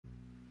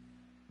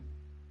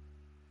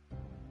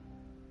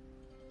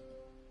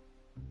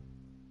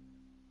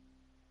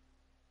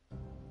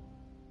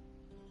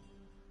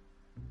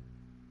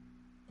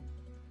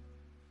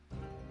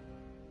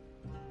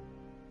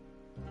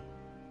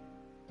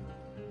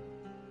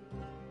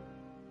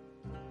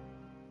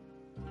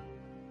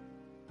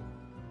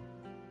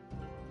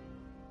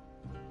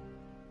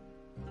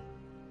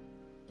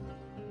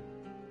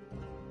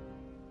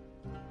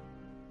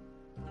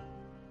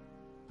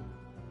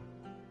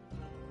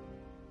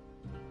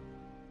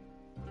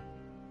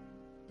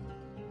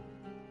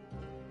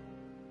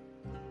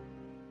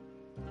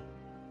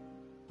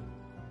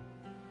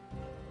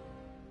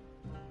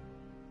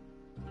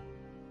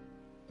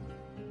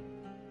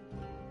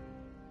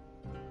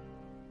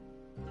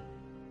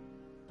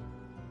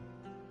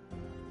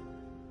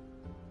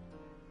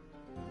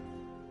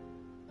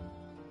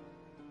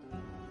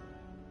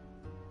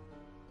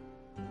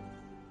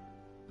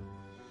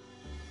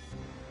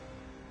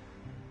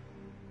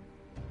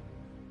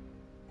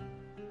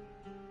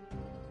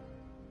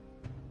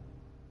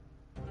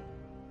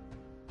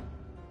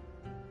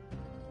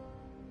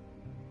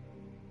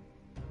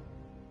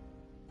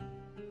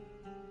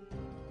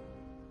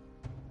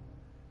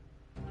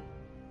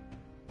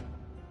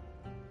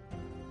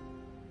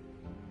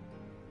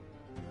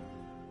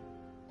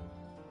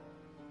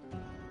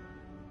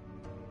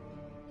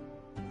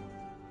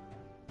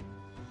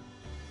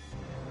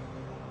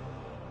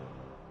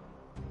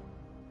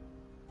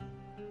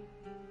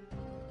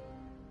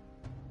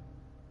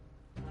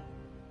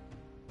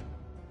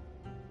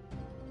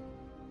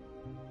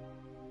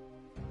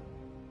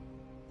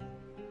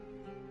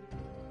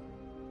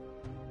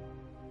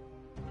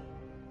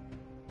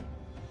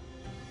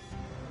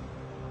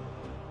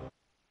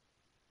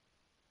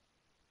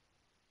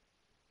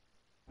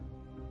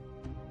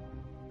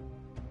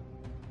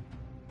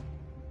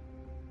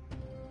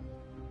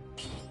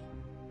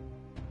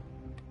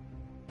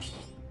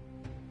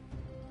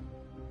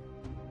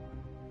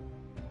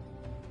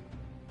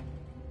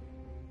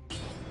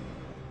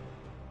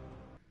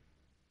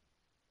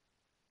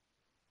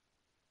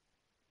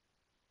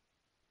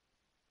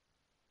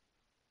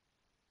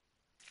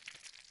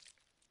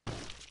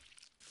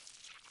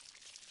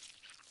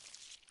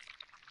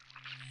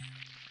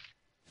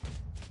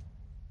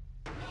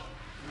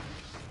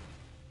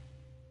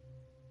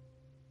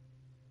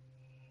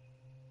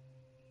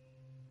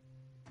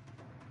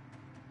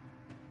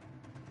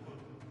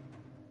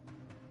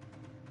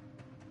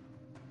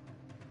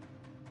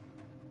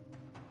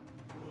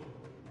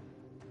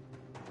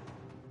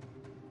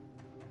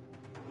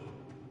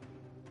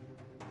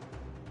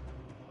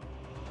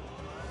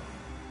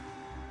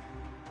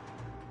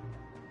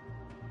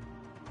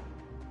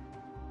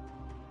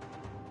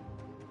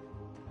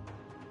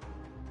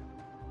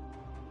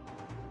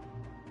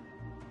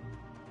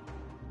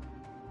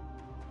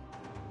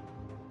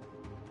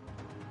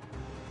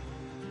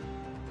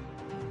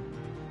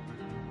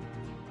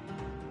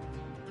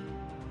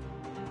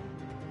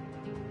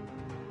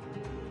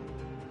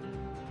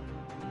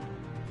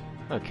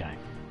Okay,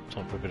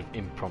 time for a bit of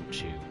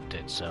impromptu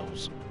Dead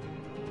Cells.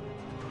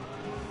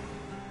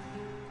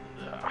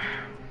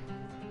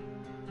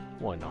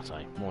 Why not,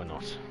 eh? Why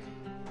not?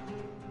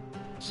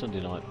 Sunday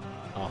night,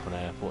 half an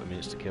hour, 40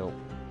 minutes to kill.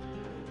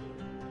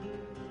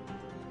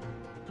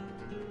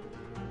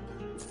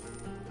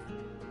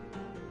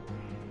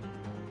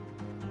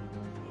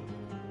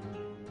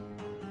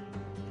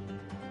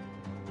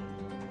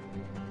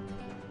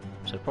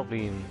 So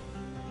probably in...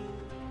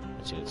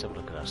 Let's have a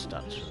look at our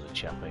stats from the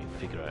chat and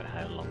figure out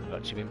how long we've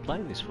actually been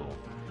playing this for.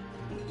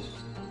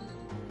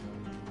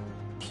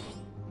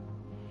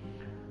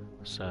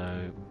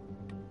 So...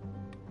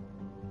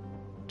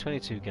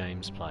 22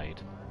 games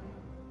played.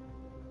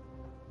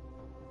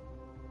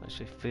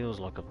 Actually feels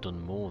like I've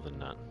done more than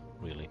that,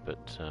 really,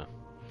 but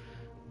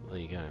there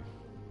you go.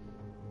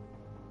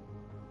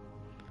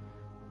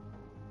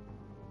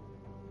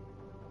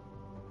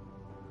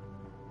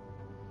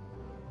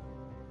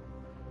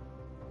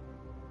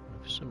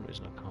 For some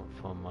reason I can't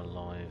find my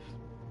live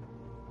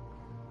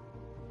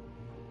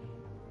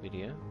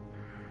video.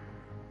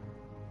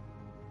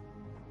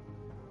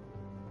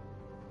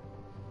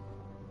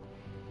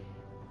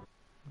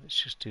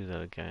 Let's just do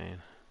that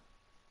again.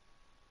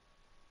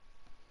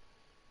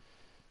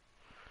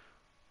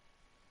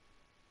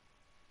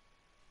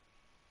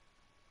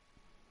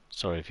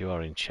 Sorry if you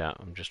are in chat,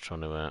 I'm just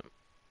trying to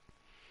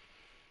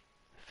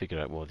figure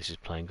out why this is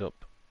playing up.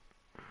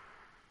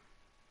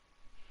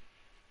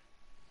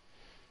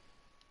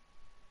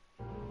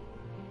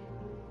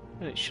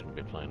 It shouldn't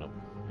be playing up.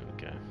 There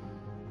we go.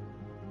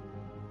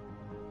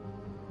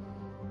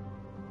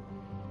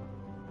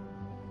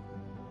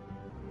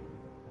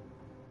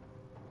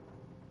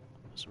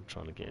 So I'm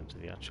trying to get into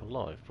the actual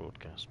live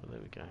broadcast, but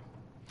there we go.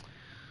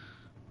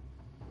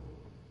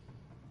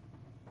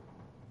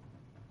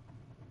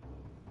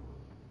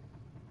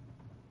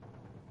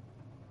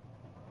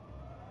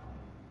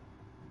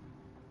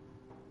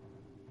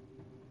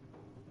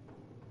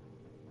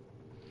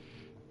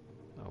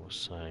 I will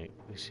say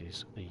this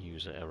is a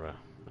user error,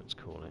 let's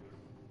call it.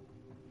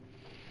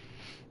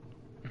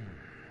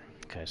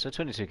 Okay, so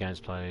 22 games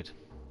played.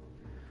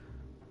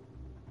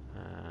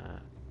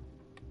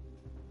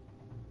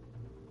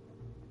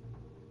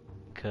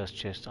 Cursed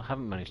chest. I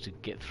haven't managed to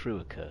get through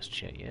a cursed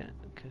chest yet.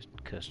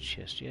 Cursed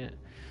chest yet.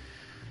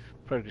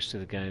 Progress to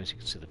the games. You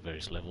can see the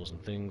various levels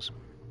and things.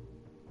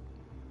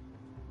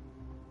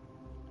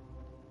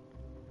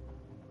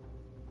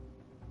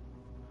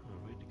 I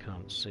really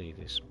can't see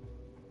this.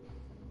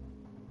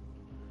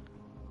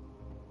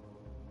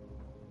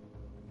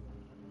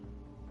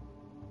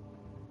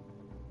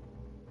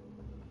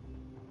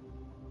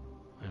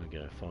 There we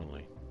go.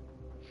 Finally.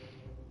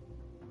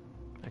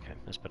 Okay,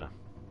 that's better.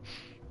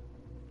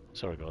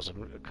 Sorry guys, I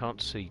can't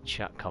see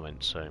chat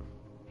comments, so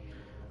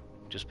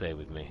just bear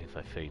with me if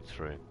I feed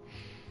through.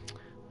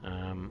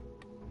 So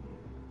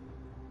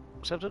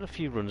I've done a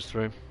few runs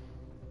through.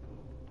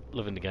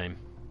 Loving the game.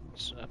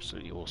 It's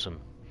absolutely awesome.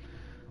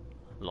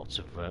 Lots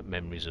of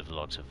memories of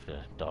lots of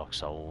Dark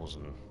Souls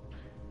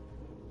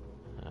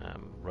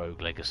and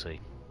Rogue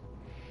Legacy.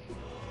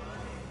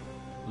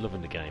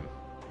 Loving the game.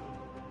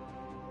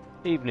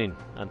 Evening,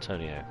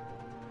 Antonio.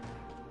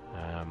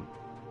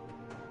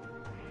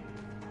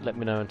 Let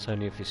me know,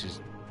 Antonio, if this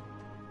is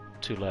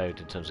too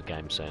loud in terms of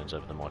game sounds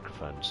over the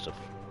microphone and stuff.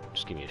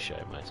 Just give me a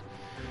shout, mate.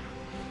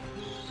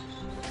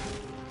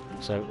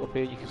 So up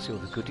here you can see all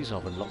the goodies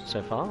I've unlocked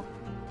so far,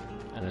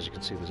 and as you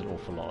can see there's an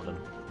awful lot of them.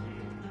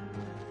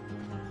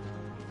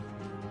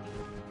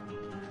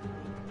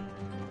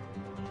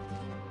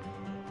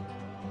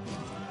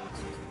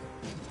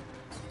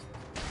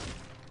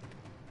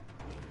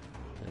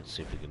 Let's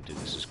see if we can do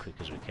this as quick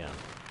as we can.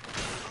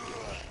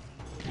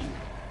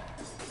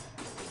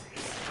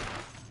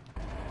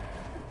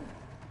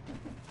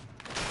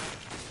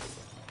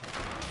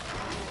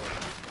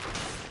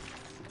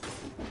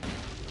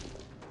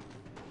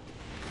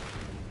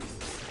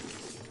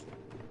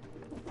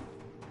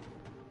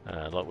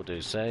 Like we'll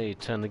do say,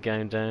 turn the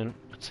game down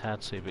a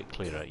tad so a bit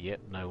clearer. Yep,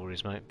 no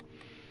worries, mate.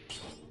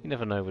 You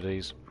never know with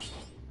these.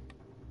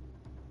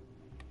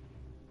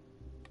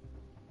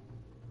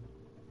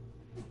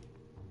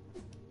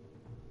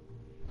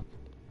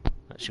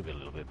 That should be a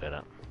little bit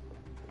better.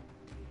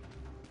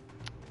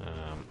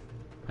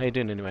 How you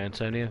doing anyway,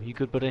 Antonio? You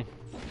good, buddy?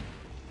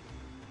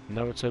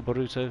 Naruto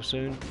Boruto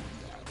soon?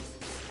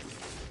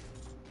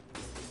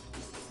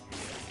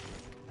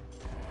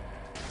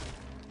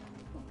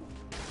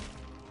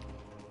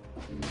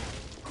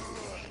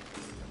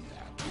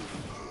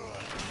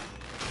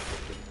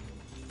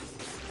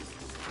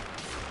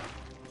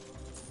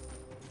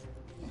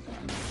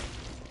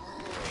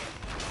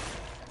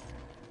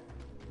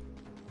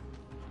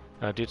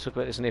 I do talk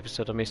about this in the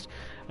episode I missed.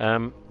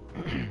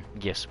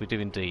 Yes, we do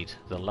indeed.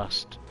 The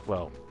last,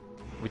 well,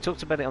 we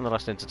talked about it on the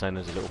last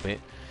Entertainers a little bit,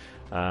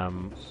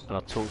 and I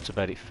talked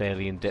about it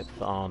fairly in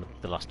depth on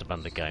the last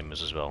Abandoned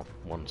Gamers as well,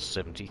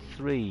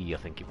 173 I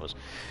think it was.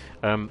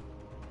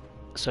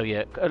 So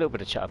yeah, a little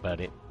bit of chat about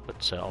it,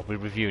 but I'll be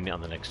reviewing it on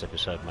the next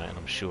episode, mate, and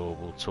I'm sure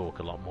we'll talk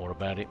a lot more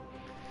about it.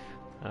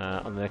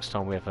 on the next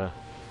time we have a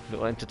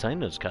little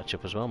entertainers catch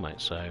up as well, mate.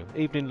 So,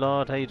 evening,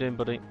 Lard. How you doing,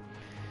 buddy?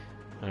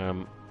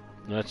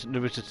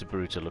 Naruto to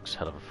Boruto looks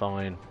hell of a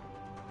fine.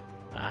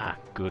 Ah,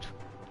 good.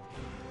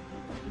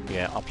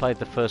 Yeah, I played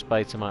the first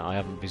beta, mate. I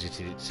haven't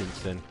visited it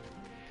since then.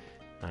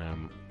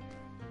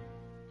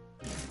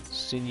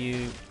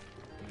 Sinew.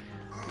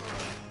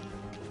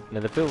 Now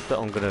the build that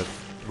I'm gonna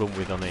run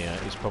with on here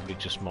is probably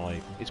just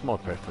my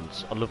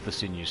preference. I love the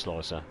sinew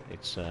slicer.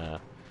 It's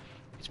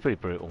pretty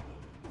brutal.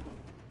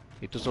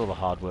 It does all the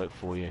hard work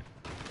for you.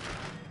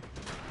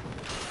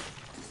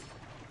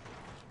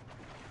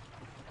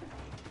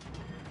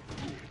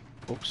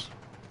 Oops.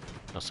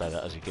 I'll say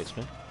that as he gets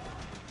me.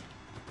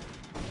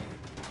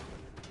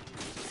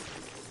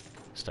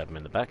 Stab him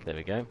in the back, there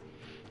we go.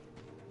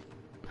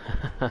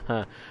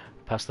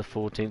 Past the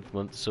 14th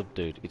month sub,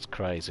 dude. It's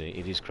crazy.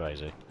 It is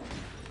crazy.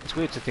 It's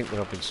weird to think that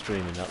I've been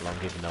streaming that long,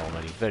 even though I'm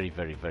only very,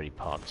 very, very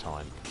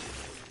part-time.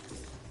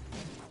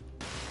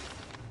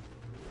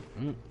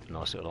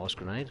 Nice little ice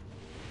grenade.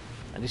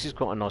 And this is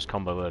quite a nice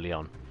combo early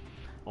on.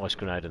 Ice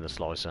grenade and the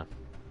slicer.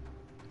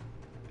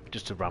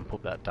 Just to ramp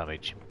up that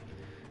damage.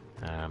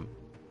 And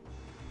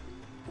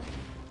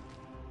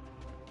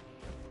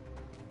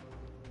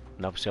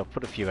obviously I've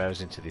put a few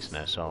hours into this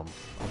now, so I'm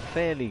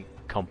fairly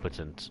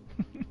competent.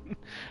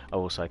 I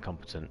will say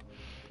competent.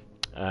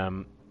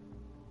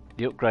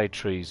 The upgrade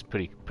tree is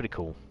pretty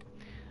cool.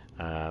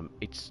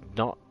 It's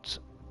not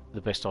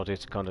the best idea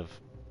to kind of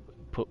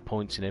put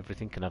points in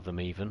everything and have them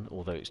even,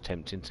 although it's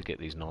tempting to get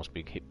these nice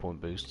big hit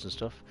point boosts and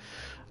stuff.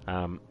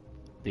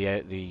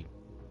 The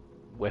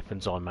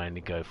weapons I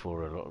mainly go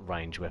for are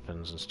range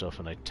weapons and stuff,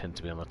 and they tend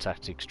to be on the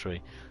tactics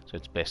tree, so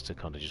it's best to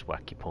kind of just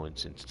whack your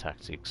points into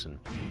tactics and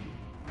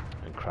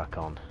crack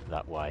on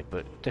that way.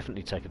 But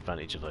definitely take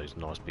advantage of those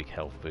nice big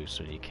health boosts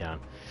when you can.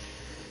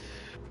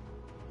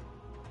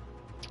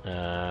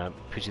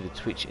 Pity the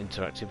Twitch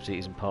interactivity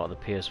isn't part of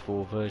the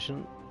PS4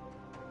 version.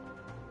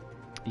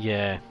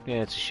 Yeah,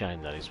 it's a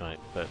shame that is, mate,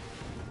 but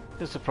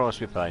it's the price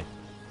we pay.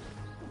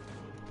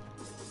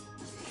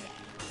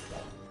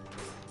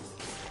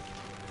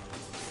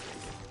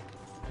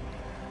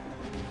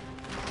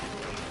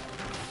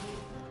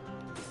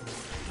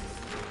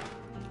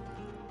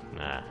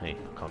 Nah, hey,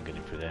 I can't get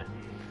him through there.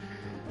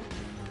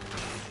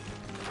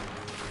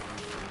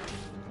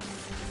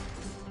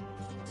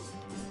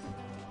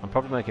 I'm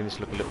probably making this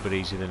look a little bit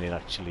easier than it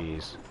actually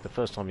is. The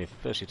first few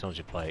times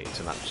you play it, it's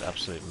an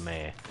absolute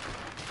mare,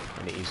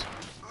 and it is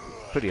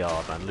pretty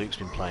hard, man. Luke's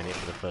been playing it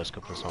for the first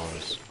couple of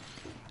times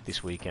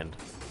this weekend.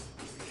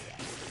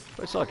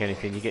 But it's like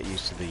anything, you get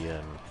used to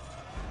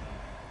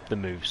the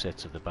move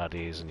sets of the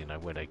baddies and you know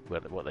what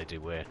they do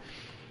where.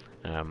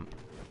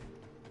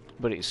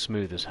 But it's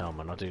smooth as hell,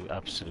 man. I do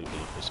absolutely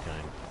love this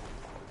game,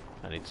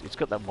 and it's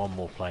got that one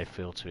more play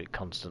feel to it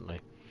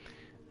constantly.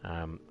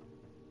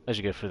 As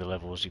you go through the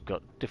levels, you've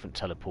got different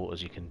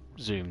teleporters you can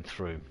zoom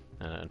through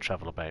and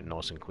travel about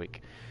nice and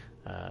quick.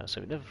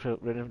 So it never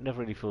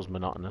really feels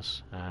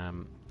monotonous.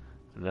 And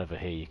over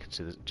here you can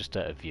see just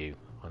out of view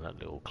on that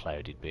little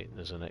clouded bit,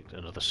 there's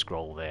another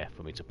scroll there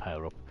for me to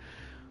power up.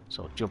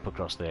 So I'll jump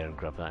across there and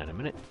grab that in a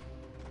minute.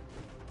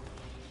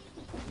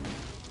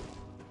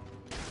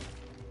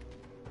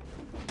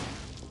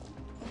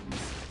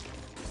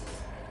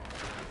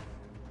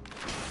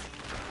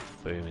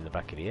 Boom in the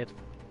back of the head.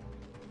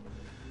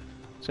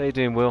 So how you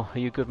doing, Will? Are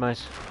you good,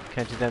 mate?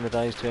 Counting down the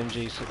days to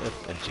MGC,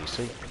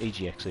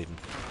 EGX even.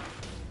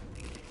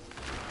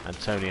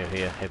 Antonio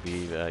here,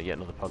 heavy, yet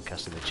another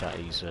podcast in the chat.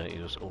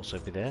 He'll also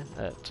be there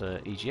at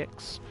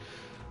EGX,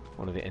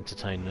 one of the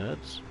entertain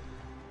nerds.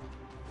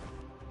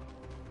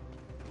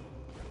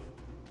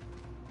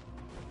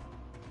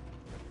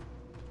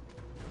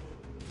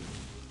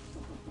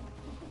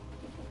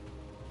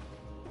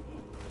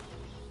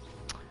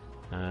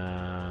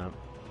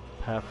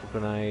 Powerful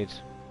grenade.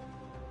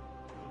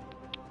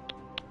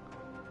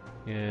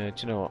 Yeah,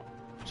 do you know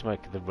what? To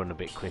make the run a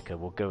bit quicker,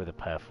 we'll go with the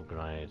powerful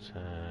grenade.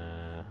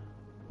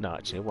 No,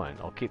 actually, I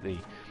won't. I'll keep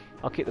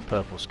the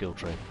purple skill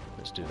tree.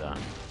 Let's do that.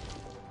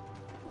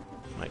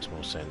 Makes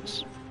more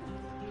sense.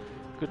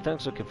 Good,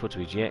 thanks. Looking forward to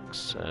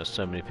EGX.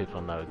 So many people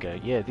I know go,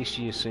 yeah, this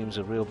year seems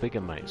a real bigger,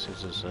 mate. So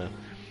there's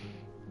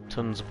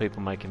tons of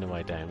people making their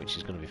way down, which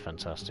is going to be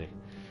fantastic.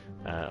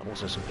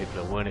 Also, some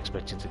people that weren't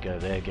expecting to go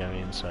there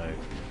going, so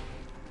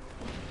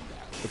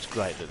it's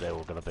great that they're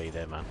all going to be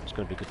there, man. It's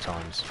going to be good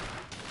times.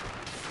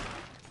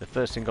 The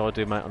first thing I'll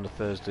do, mate, on the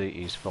Thursday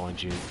is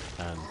find you,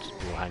 and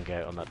we'll hang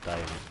out on that day.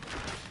 And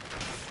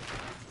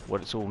well,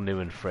 it's all new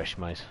and fresh,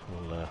 mate.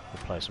 We'll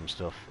play some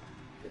stuff.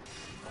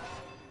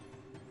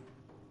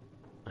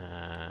 Well,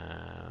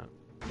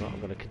 I'm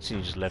going to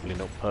continue just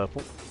levelling up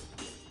purple,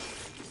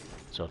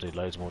 so I'll do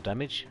loads more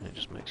damage. It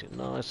just makes it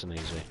nice and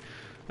easy.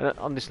 And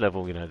on this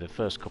level, you know, the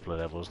first couple of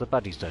levels, the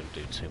baddies don't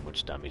do too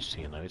much damage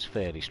to you, know. It's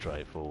fairly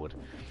straightforward.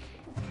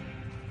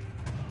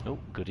 Oh,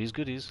 goodies,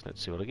 goodies.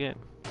 Let's see what I get.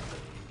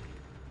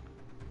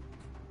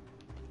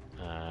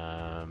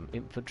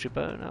 Infantry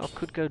bow. Now I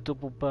could go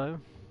double bow.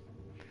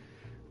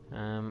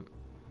 I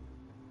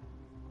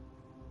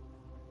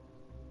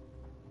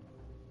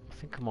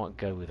think I might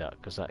go with that,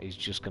 because that is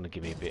just going to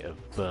give me a bit of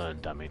burn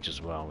damage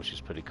as well, which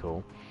is pretty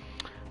cool.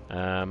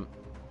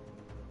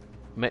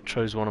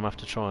 Metro's one I'm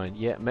after trying.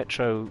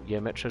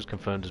 Metro's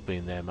confirmed as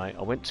being there, mate.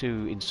 I went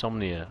to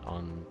Insomnia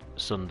on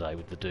Sunday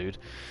with the dude,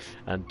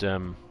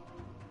 and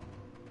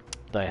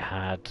they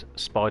had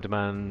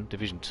Spider-Man,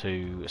 Division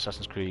 2,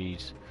 Assassin's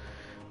Creed,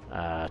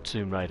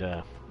 Tomb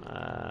Raider,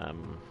 a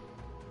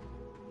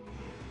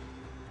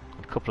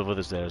couple of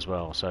others there as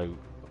well. So,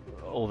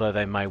 although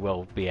they may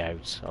well be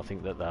out, I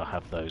think that they'll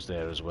have those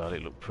there as well.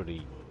 It looked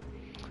pretty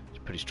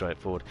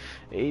straightforward.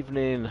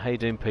 Evening, how you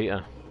doing,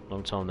 Peter?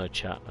 Long time no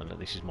chat, and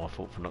this is my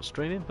fault for not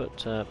streaming,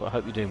 but I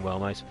hope you're doing well,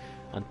 mate.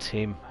 And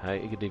Tim,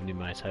 hey, good evening,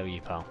 mate. How are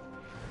you, pal?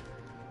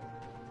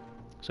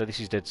 So this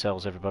is Dead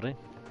Cells, everybody.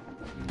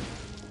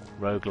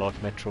 Roguelike,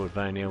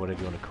 Metroidvania,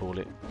 whatever you want to call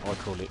it. I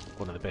call it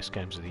one of the best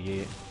games of the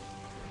year,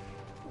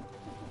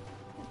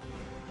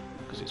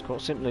 because it's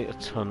quite simply a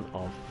ton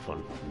of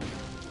fun.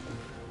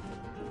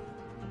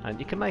 And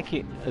you can make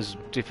it as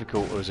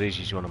difficult or as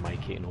easy as you want to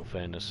make it, in all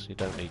fairness. You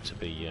don't need to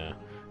be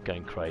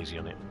going crazy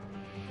on it.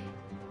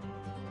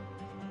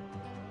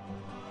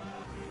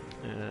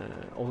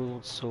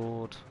 Oiled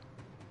sword.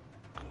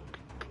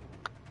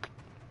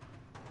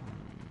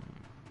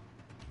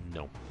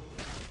 No.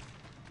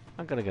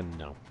 I'm gonna go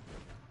no.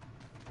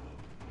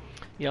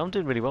 Yeah, I'm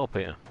doing really well,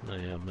 Peter. I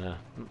am not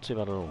too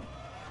bad at all.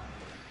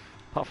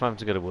 Apart from having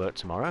to go to work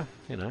tomorrow,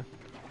 you know.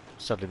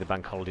 Sadly, the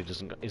bank holiday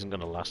isn't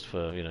going to last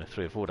for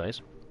 3 or 4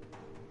 days.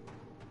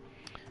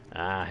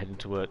 Heading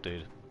to work,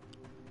 dude.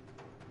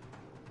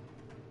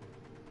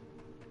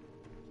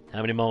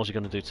 How many miles are you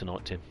going to do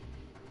tonight, Tim?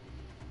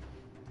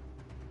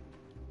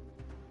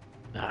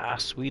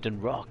 Sweden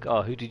Rock.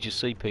 Oh, who did you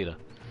see, Peter?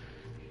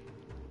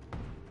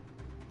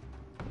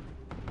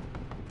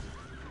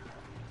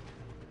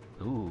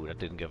 Ooh, that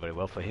didn't go very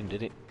well for him,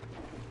 did it?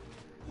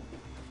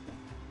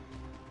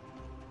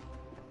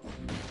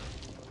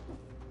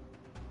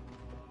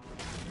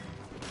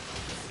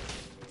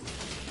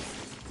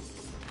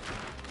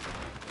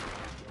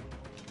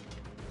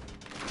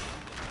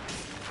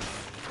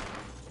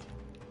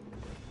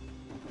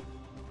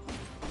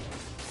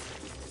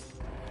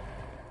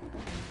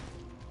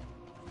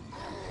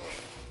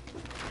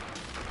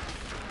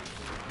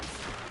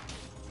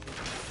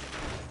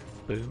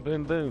 Boom,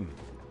 boom, boom.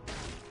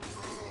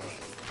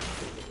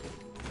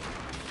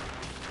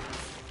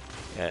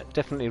 Yeah,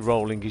 definitely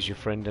rolling is your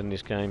friend in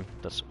this game.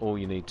 That's all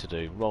you need to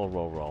do. Roll,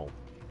 roll, roll.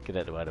 Get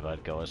out of the way,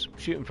 guys.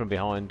 Shoot them from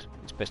behind.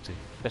 It's best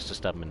to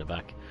stab them in the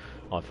back,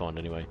 I find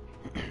anyway.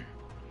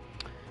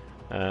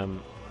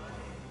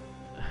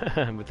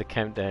 With the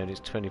countdown,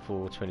 it's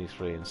 24,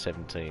 23, and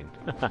 17.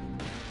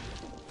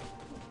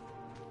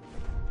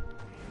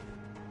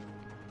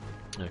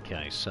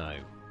 Okay, so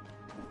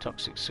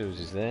Toxic Sewers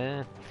is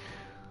there.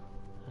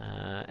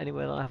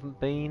 Anywhere that I haven't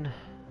been?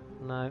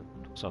 No,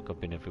 looks like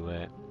I've been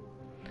everywhere.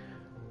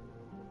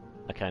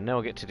 Okay, now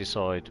I get to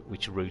decide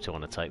which route I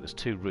want to take. There's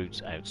 2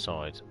 routes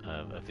outside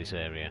of this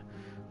area.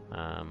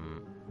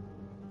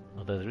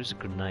 Although there is a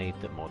grenade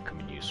that might come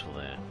in useful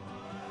there.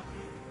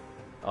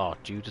 Oh,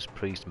 Judas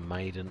Priest,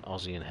 Maiden,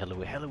 Ozzy and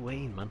Halloween.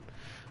 Halloween, man.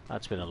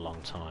 That's been a long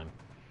time.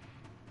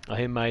 I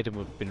hear Maiden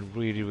have been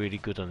really, really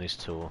good on this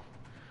tour.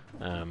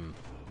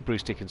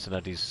 Bruce Dickinson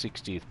had his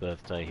 60th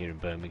birthday here in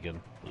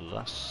Birmingham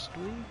last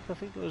week, I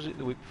think, or was it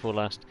the week before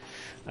last?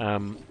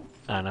 And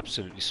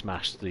absolutely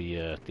smashed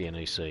the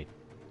NEC.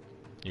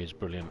 He is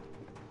brilliant.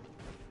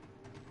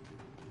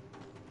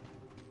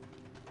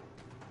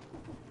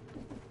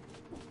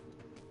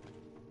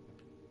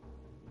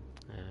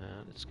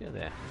 Let's go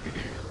there.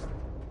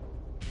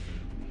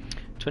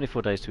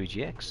 24 days to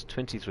EGX,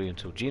 23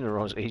 until Gina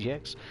arrives at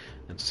EGX,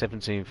 and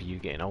 17 for you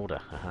getting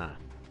older. Haha.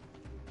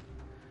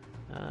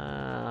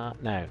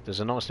 Now, there's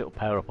a nice little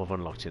power-up I've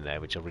unlocked in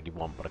there, which I really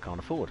want, but I can't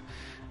afford.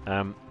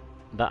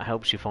 That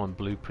helps you find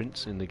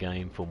blueprints in the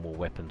game for more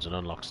weapons and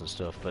unlocks and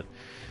stuff, but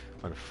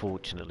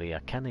unfortunately I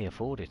can't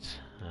afford it.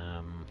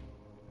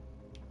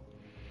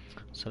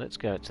 So let's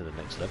go to the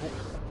next level.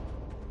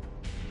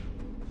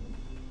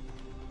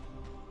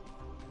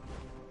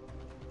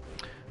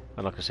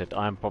 And like I said,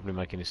 I am probably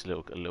making this a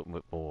little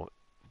bit more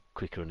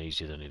quicker and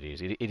easier than it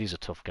is. It is a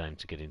tough game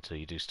to get into.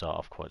 You do start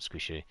off quite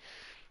squishy.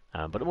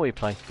 But the more you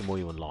play, the more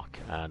you unlock,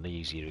 and the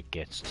easier it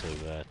gets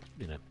to,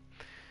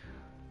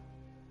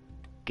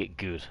 get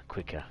good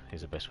quicker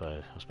is the best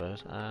way, I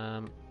suppose.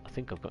 I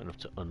think I've got enough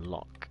to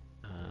unlock.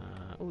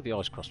 Oh, the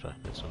ice crossbow.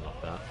 Let's unlock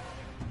that.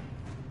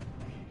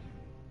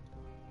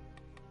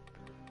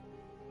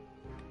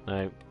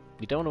 Now,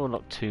 you don't want to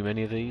unlock too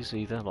many of these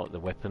either, like the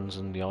weapons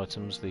and the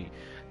items. You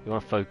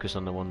want to focus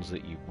on the ones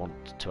that you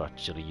want to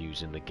actually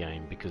use in the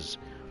game, because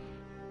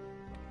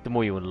the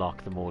more you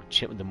unlock, the more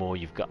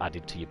you've got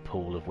added to your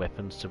pool of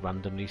weapons to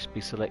randomly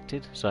be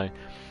selected. So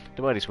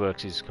the way this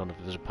works is kind of,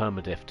 there's a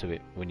permadeath to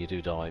it. When you do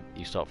die,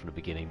 you start from the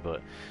beginning,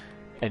 but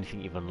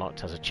anything you've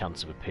unlocked has a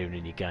chance of appearing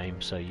in your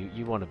game, so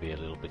you want to be a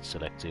little bit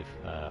selective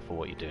for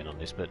what you're doing on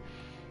this. But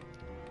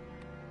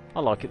I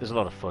like it. There's a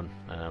lot of fun.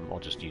 I'll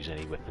just use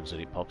any weapons that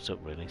it pops up,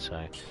 really.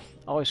 So,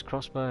 ice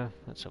crossbow.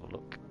 Let's have a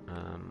look.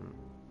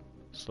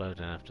 Slow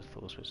down after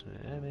thoughts.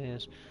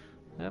 Enemies.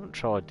 I haven't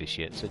tried this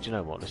yet, so do you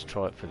know what? Let's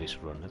try it for this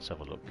run. Let's have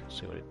a look,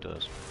 see what it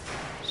does.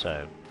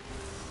 So,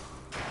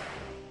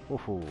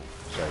 woohoo!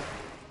 So,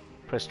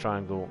 press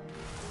triangle,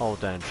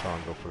 hold down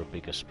triangle for a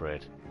bigger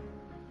spread.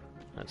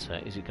 That's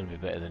is it going to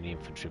be better than the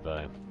infantry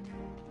bow?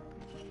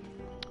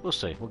 We'll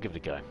see. We'll give it a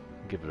go.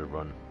 Give it a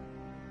run.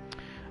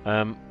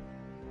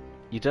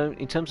 You don't,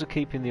 in terms of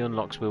keeping the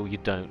unlocks, Will, you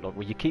don't like.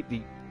 Well, you keep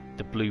the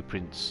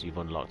blueprints you've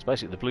unlocked.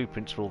 Basically, the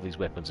blueprints for all these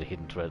weapons are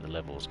hidden throughout the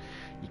levels.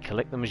 You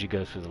collect them as you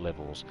go through the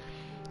levels,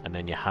 and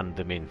then you hand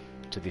them in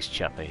to this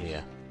chapper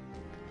here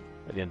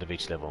at the end of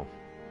each level.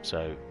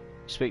 So,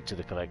 speak to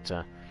the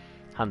collector,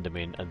 hand them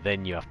in, and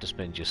then you have to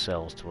spend your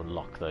cells to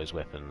unlock those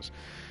weapons.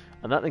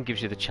 And that then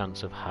gives you the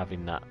chance of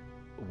having that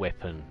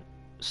weapon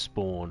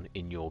spawn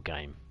in your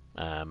game.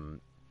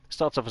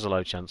 Starts off as a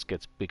low chance,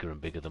 gets bigger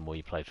and bigger the more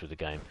you play through the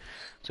game.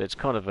 So it's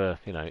kind of a,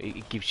 you know,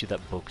 it gives you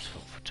that bug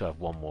to have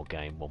one more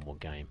game.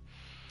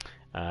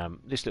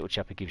 This little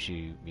chapter gives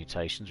you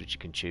mutations which you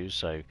can choose.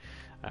 So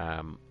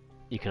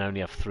you can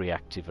only have 3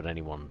 active at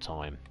any one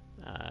time.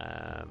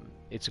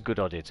 It's a good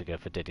idea to go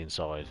for Dead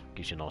Inside.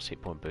 Gives you a nice hit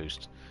point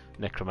boost.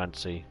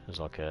 Necromancy is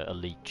like a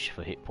leech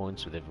for hit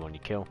points with everyone you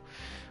kill.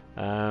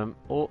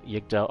 Or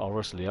Yggdrasil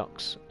Horus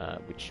Leox,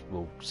 which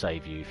will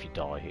save you if you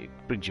die. It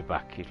brings you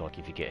back if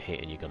you get hit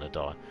and you're going to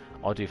die.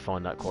 I do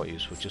find that quite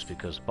useful, just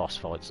because boss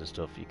fights and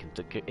stuff, it can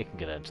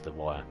get out to the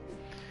wire.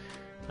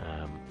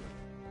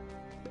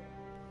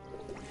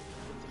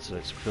 So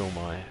let's fill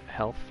my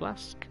health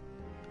flask,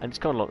 and it's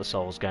kind of like the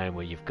Souls game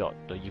where you've got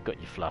your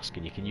flask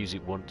and you can use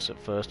it once at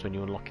first when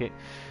you unlock it.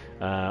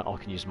 I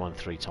can use mine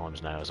 3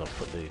 times now, as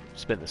I've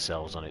spent the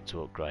cells on it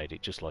to upgrade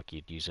it, just like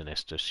you'd use an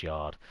Estus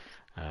shard.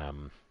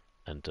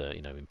 And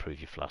you know, improve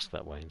your flask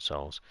that way in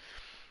Souls.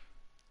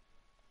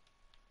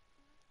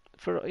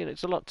 For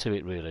it's a lot to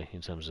it really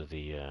in terms of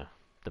the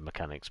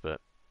mechanics, but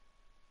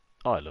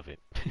I love it.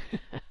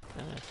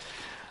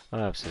 I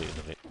absolutely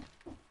love it.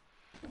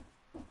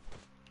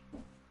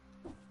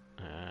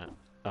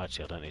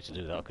 Actually, I don't need to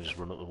do that. I can just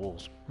run up the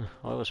walls.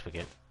 I always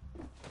forget.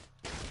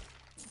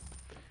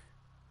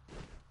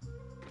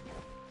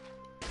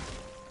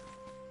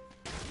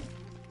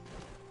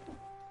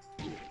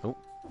 Oh,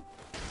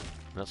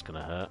 that's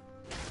gonna hurt.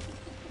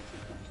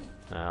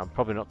 I'm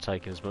probably not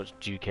taking as much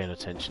due care and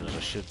attention as I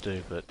should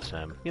do, but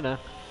you know,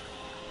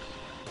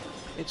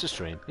 it's a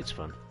stream. It's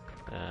fun.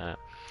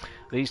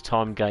 These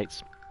time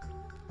gates.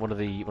 One of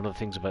the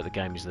things about the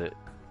game is that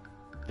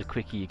the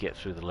quicker you get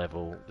through the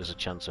level, there's a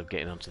chance of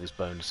getting onto this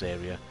bonus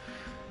area.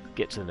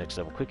 Get to the next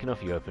level quick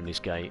enough, you open this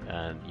gate,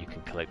 and you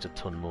can collect a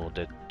ton more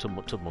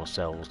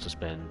cells to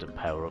spend and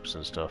power ups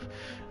and stuff.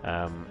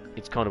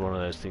 It's kind of one of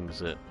those things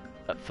that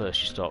at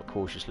first you start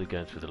cautiously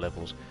going through the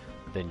levels.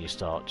 Then you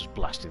start just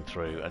blasting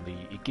through, and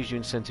it gives you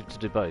incentive to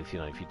do both. You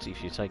know,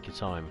 if you take your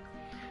time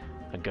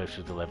and go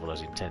through the level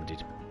as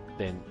intended,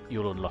 then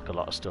you'll unlock a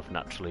lot of stuff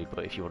naturally.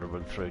 But if you want to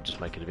run through,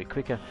 just make it a bit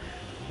quicker,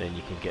 then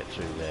you can get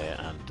through there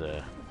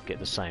and get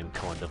the same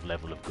kind of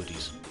level of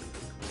goodies.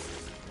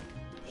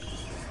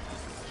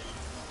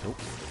 Oh,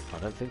 I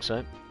don't think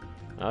so.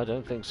 I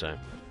don't think so.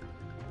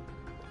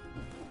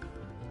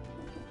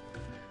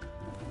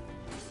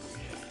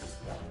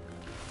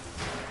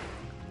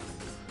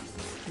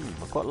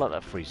 I quite like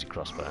that freezy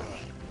crossbow.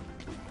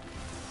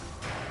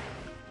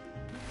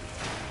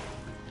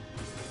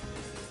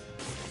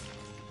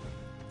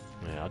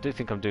 Yeah, I do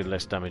think I'm doing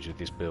less damage with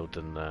this build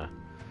than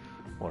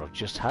what I've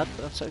just had,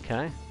 but that's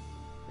okay.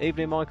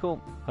 Evening,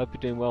 Michael. Hope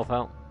you're doing well,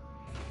 pal.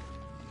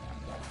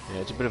 Yeah,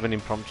 it's a bit of an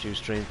impromptu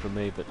stream from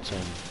me, but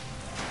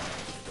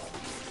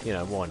you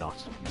know, why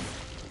not?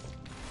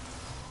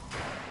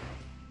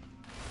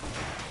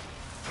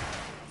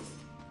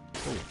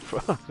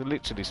 Oh,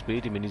 literally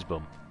speed him in his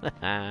bum.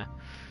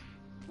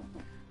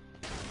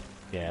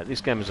 Yeah,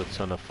 this game is a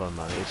ton of fun,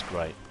 man. It's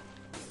great.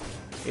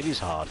 It is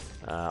hard,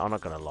 I'm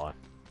not going to lie.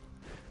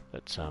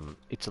 But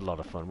it's a lot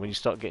of fun. When you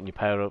start getting your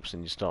power-ups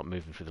and you start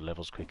moving through the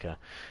levels quicker,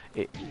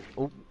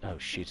 oh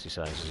shit, he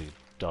says as he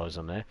dies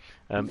on there.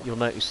 You'll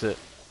notice that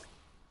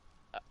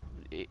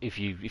if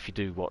you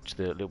do watch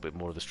a little bit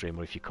more of the stream,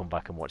 or if you come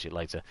back and watch it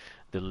later,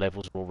 the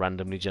levels are all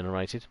randomly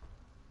generated.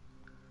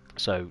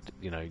 So,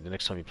 you know, the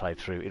next time you play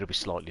through, it'll be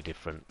slightly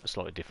different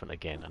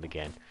again and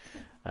again.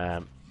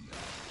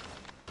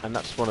 And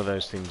that's one of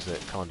those things that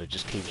kind of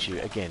just keeps you,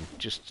 again,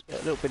 just a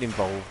little bit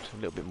involved, a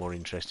little bit more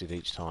interested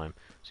each time.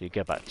 So you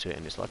go back to it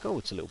and it's like, oh,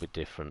 it's a little bit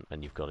different,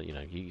 and you've got to, you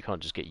know, you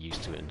can't just get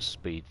used to it and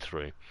speed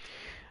through.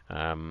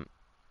 And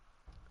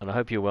I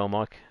hope you're well,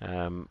 Mike.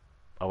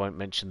 I won't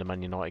mention the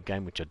Man United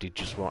game, which I did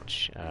just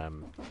watch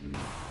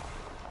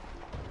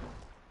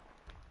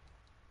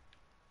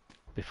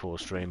before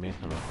streaming,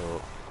 and I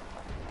thought,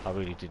 I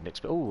really didn't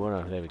expect. Oh,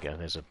 no, there we go. We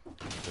want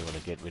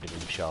to get rid of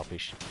him,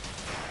 sharpish.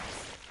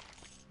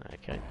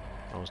 Okay,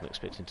 I wasn't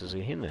expecting to see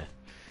him there.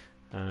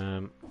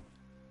 In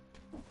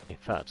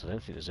fact, I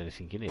don't think there's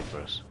anything in here for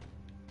us.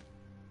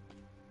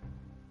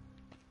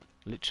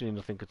 Literally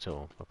nothing at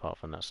all, apart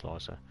from that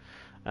slicer.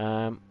 Do you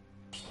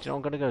know,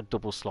 I'm going to go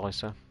double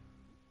slicer.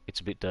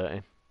 It's a bit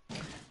dirty,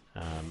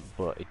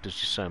 but it does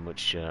just so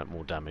much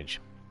more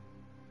damage.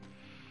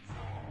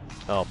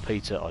 Oh,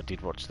 Peter, I did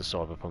watch the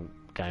Cyberpunk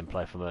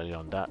gameplay from earlier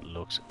on. That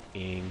looks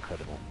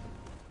incredible.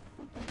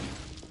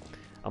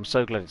 I'm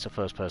so glad it's a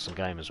first-person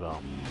game as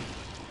well.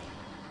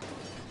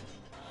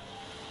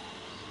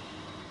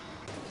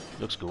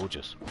 Looks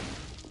gorgeous.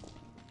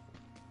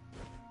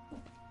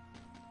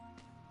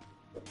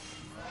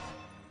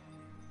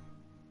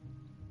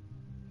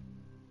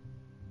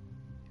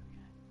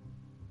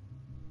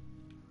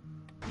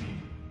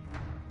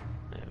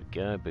 There we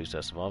go, boost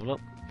our survival up.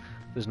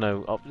 There's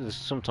no there's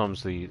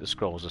sometimes the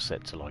scrolls are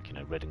set to, like, you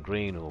know, red and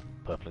green or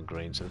purple and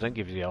green, so they don't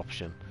give you the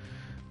option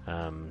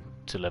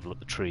to level up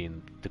the tree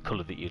in the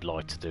colour that you'd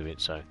like to do it.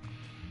 So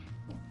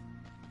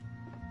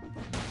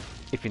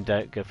if in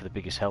doubt, go for the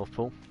biggest health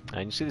pool.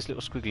 And you see this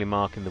little squiggly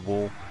mark in the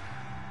wall.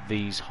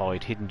 These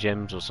hide hidden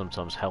gems or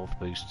sometimes health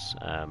boosts.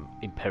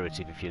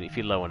 Imperative if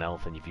you're low on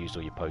health and you've used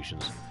all your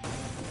potions,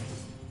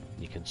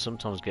 you can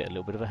sometimes get a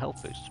little bit of a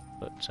health boost.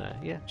 But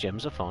yeah,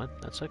 gems are fine.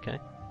 That's okay.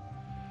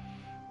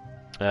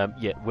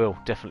 Yeah, we'll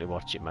definitely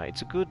watch it,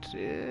 mate.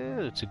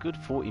 It's a good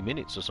 40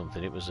 minutes or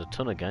something. It was a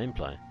ton of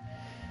gameplay.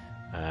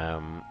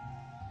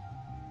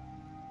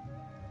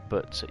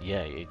 But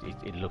yeah,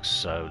 it looks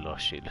so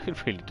lush. It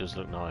really does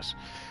look nice.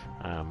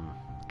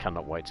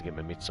 Cannot wait to get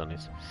my mitts on it.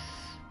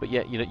 But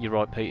yeah, you know, you're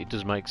right, Pete. It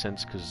does make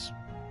sense because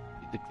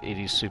it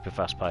is super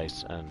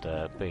fast-paced,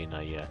 and being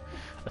a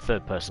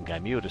third-person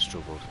game, you would have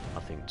struggled,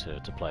 I think,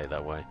 to play it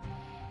that way.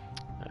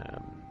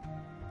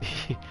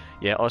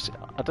 Yeah, I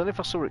don't know if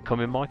I saw it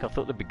coming, Mike. I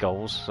thought there'd be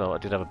goals, so I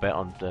did have a bet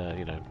on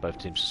you know, both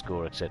teams to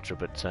score, etc.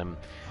 But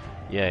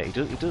yeah,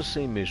 it does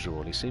seem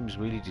miserable. He seems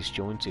really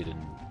disjointed,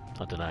 and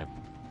I don't know,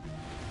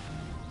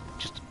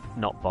 just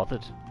not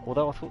bothered.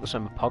 Although I thought the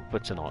same with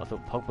Pogba tonight. I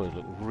thought Pogba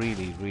looked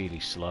really, really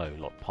slow,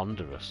 like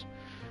ponderous,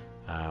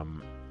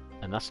 and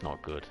that's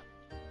not good.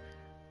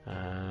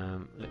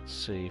 Let's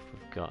see if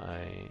we've got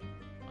a...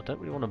 I don't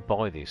really want to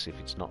buy this if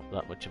it's not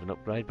that much of an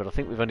upgrade, but I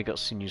think we've only got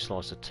Sinew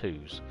Slicer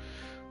 2s.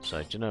 So,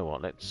 do you know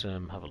what? Let's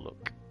have a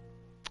look.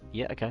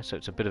 Yeah, okay, so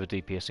it's a bit of a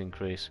DPS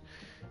increase.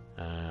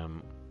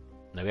 No,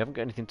 we haven't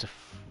got anything to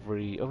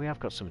free... Oh, we have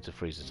got something to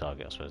freeze the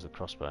target, I suppose, the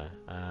crossbow.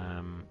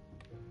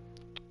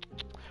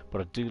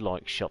 But I do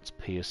like shots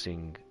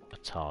piercing a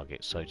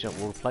target. So, do you know,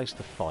 we'll replace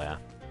the fire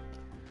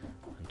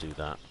and do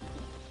that.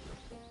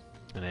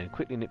 And then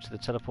quickly nip to the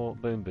teleport.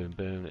 Boom, boom,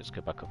 boom. Let's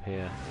go back up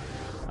here.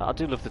 I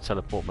do love the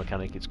teleport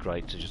mechanic. It's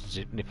great to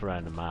just nip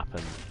around the map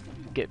and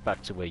get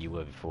back to where you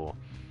were before.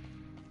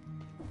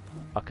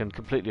 I can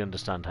completely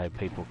understand how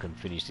people can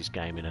finish this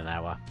game in an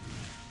hour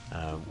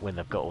when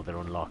they've got all their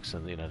unlocks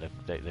and, you know,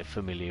 they're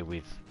familiar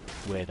with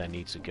where they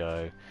need to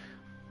go.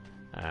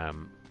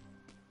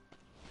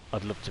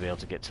 I'd love to be able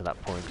to get to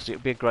that point because it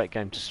would be a great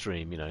game to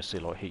stream. You know, see,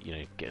 like, you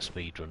know, get a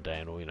speed run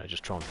down, or, you know,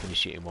 just try and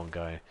finish it in one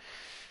go.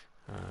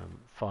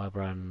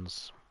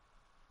 Firebrands.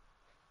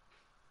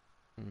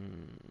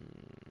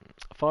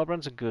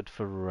 Firebrands are good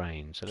for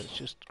range, so let's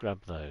just grab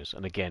those.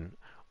 And again,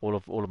 all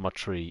of my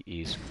tree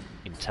is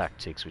in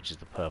tactics, which is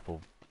the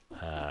purple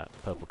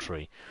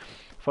tree.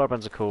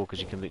 Firebrands are cool because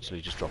you can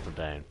literally just drop them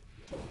down,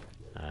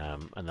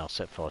 and they'll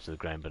set fire to the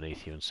ground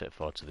beneath you and set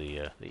fire to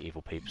the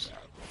evil peeps.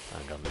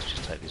 Hang on, let's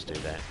just take this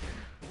dude out.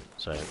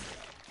 So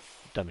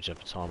damage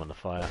over time on the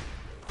fire.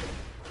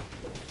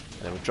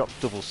 And then we'll drop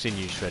double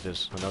sinew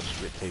shredders, and they'll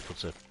just rip people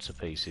to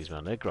pieces,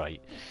 man. They're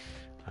great.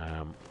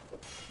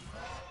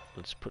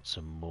 Let's put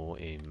some more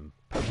in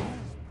purple.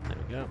 There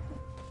we go.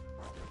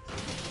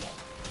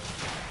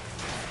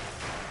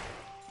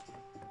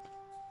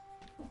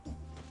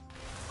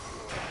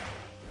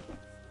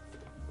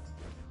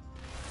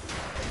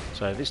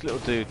 So this little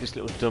dude, this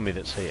little dummy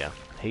that's here,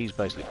 he's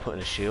basically putting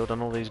a shield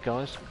on all these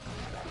guys.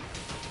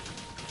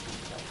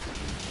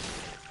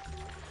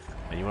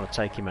 And you want to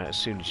take him out as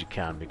soon as you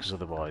can, because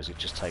otherwise it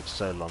just takes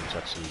so long to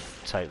actually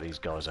take these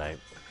guys out.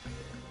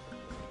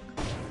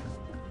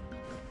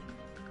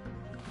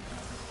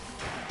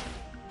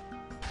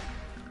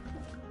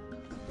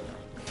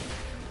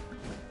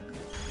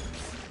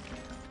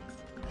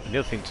 The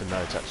other thing to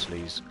note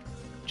actually is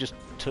just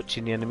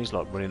touching the enemies,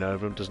 like running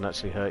over them, doesn't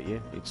actually hurt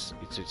you. It's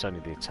only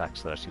the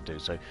attacks that actually do.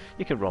 So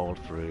you can roll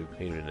through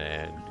here and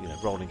there, and, you know,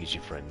 rolling is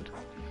your friend.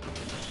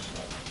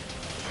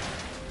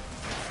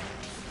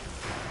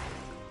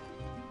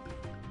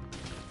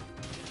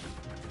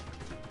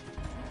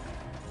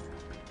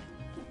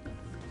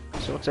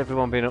 So what's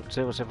everyone been up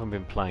to? What's everyone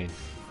been playing?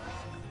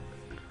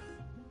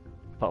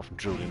 Apart from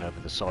drooling over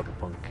the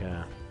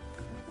Cyberpunk.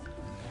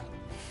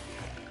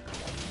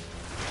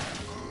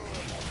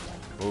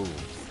 Oh,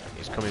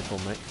 he's coming for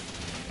me.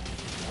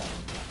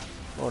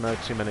 Oh no,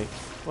 too many.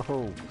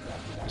 Whoa,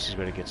 this is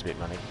where it gets a bit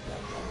manic.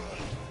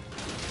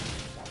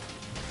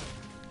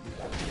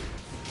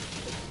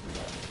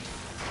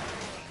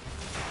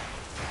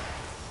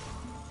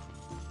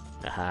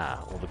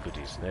 Aha, all the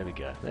goodies. There we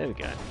go. There we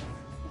go.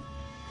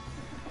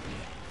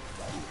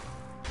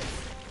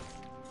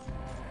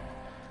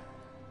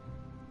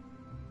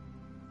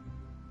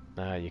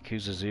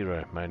 Yakuza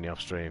 0, mainly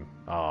off stream.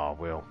 Ah,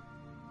 Will.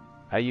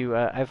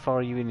 How far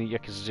are you in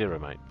Yakuza 0,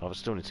 mate? I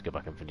still need to go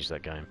back and finish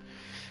that game.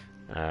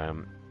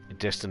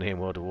 Destiny and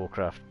World of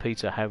Warcraft.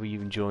 Peter, how are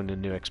you enjoying the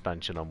new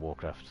expansion on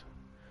Warcraft?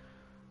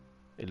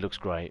 It looks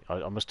great.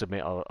 I must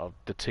admit,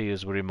 the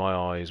tears were in my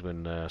eyes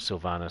when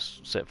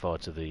Sylvanas set fire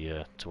to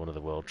the to one of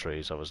the world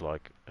trees. I was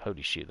like,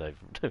 holy shit, they've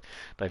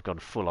they've gone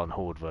full on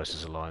Horde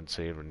versus Alliance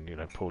here,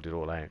 and pulled it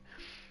all out.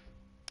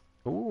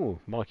 Ooh,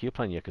 Mike, you're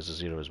playing Yakuza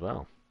 0 as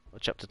well.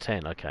 Chapter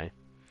 10, okay.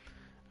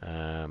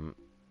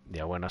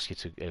 Yeah, I won't ask you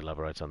to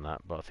elaborate on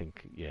that, but I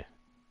think, yeah.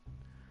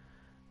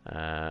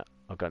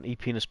 I've got an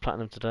E-Penis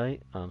Platinum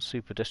today on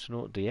Super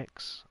Destronaut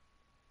DX.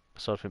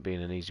 Aside from it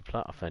being an easy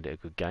plat, I found it a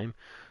good game.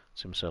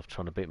 See myself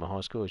trying to beat my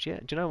high scores. Yeah,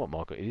 do you know what,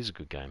 Margaret? It is a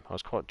good game. I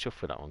was quite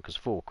chuffed with that one, because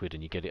 £4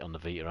 and you get it on the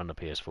Vita and the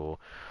PS4.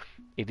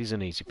 It is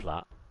an easy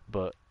plat,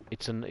 but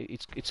it's a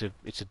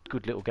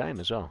good little game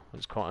as well.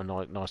 It's quite a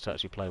nice to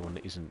actually play one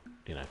that isn't,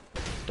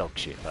 dog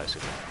shit,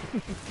 basically.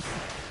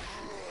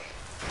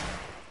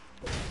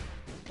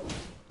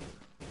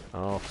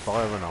 Oh,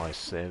 fire and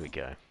ice, there we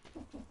go.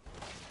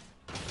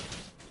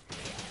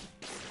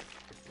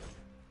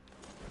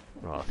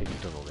 Right, I think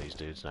we've done all these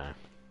dudes now.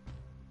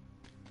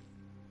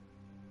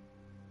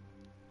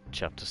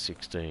 Chapter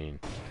 16.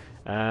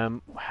 I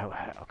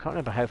can't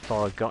remember how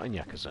far I got in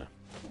Yakuza.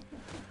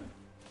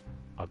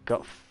 I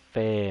got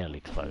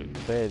fairly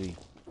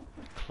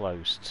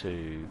close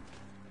to...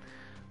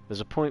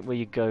 There's a point where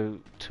you go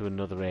to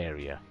another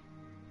area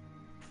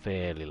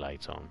fairly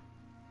late on,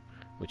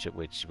 which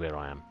is where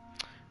I am.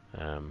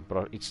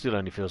 But it still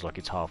only feels like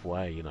it's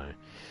halfway,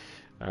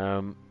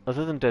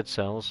 Other than Dead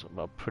Cells,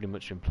 I've pretty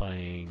much been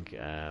playing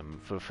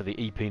for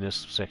the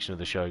E-Penis section of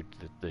the show,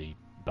 the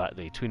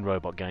Twin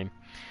Robot game.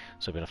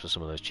 So I've been after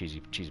some of those cheesy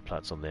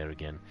plats on there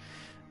again.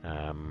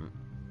 And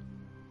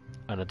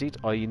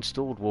I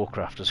installed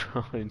Warcraft as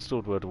well. I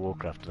installed World of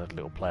Warcraft and had a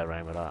little play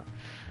around with that,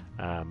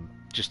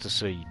 just to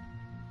see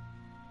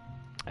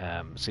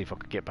if I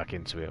could get back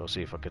into it, or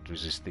see if I could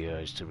resist the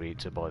urge to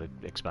buy the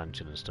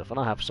expansion and stuff. And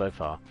I have so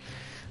far.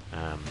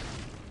 I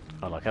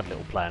had a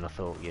little play and I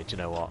thought, yeah, do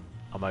you know what?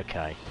 I'm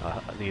okay.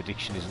 The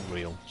addiction isn't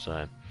real.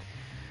 So,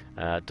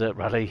 Dirt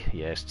Rally,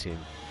 yes, Tim.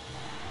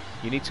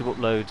 You need to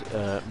upload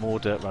more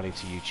Dirt Rally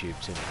to YouTube,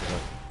 Tim, because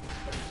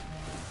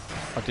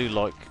I do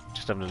like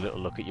just having a little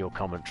look at your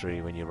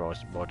commentary when you're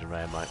riding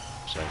around, mate.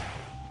 So,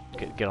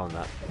 get on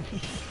that.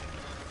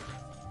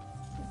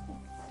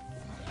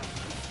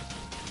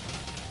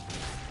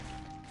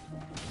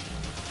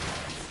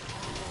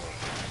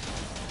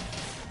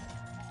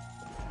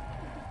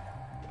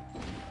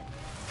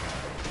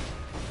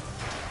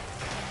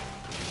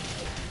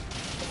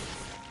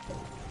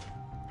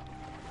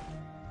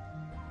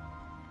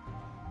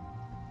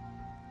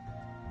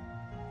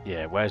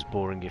 Yeah, WoW's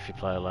boring if you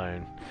play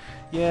alone.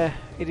 Yeah,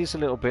 it is a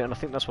little bit, and I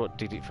think that's what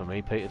did it for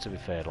me, Peter, to be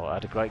fair. Like, I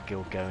had a great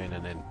guild going,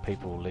 and then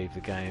people leave the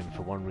game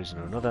for one reason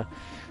or another.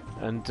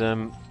 And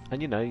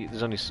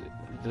there's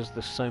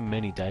so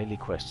many daily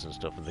quests and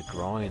stuff, and the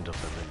grind of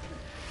them, and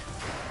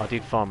I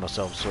did find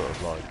myself sort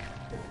of like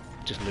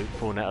just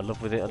falling out of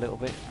love with it a little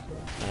bit.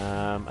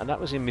 And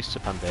that was in Mists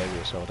of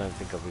Pandaria, so I don't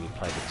think I really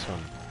played a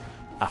ton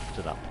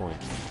after that point.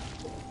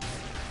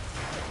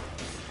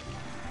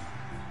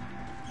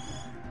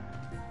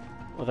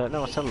 Although,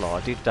 no, I tell a lie,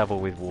 I did dabble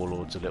with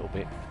Warlords a little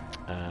bit,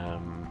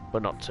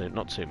 but not too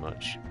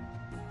much.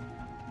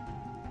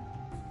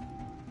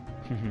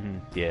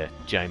 Yeah,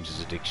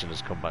 James's addiction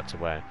has come back to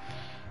WoW.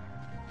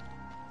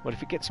 Well,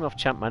 if it gets him off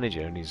Champ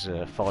Manager and his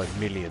 5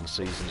 million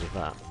seasons of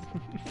that.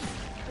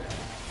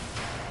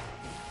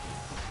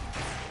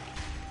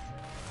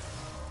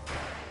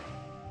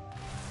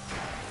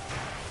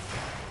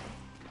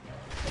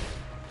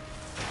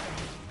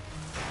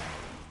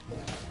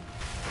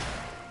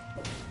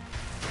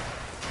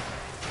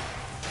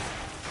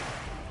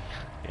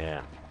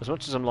 Yeah, as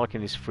much as I'm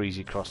liking this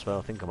freezy crossbow,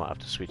 I think I might have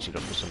to switch it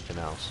up for something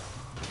else.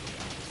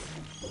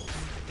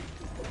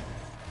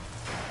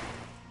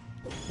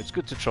 It's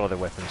good to try the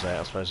weapons out,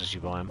 I suppose, as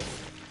you buy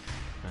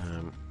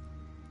them.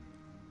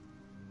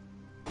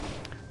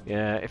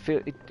 Yeah,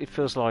 it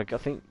feels like, I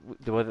think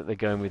the way that they're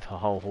going with the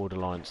whole Horde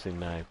Alliance thing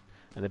now,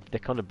 and they're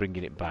kind of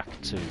bringing it back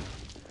to...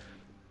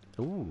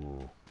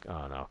 Ooh,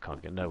 oh no, I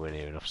can't get nowhere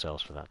near enough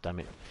cells for that, damn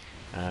it.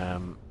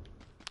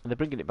 And they're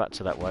bringing it back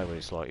to that way where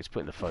it's like it's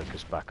putting the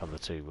focus back on the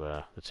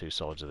two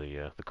sides of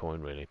the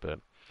coin, really. But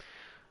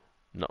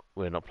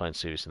we're not playing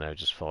serious now.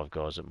 Just 5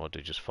 guys that might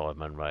do just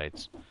 5-man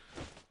raids.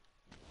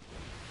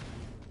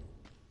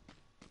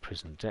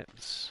 Prison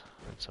Depths.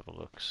 Let's have a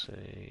look.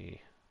 See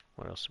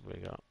what else have we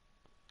got.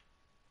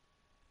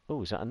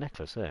 Oh, is that a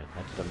necklace there?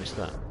 How did I miss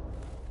that?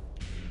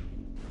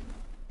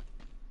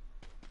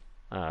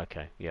 Ah,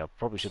 okay. Yeah, I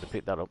probably should have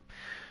picked that up.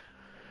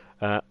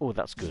 Oh,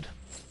 that's good.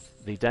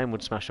 The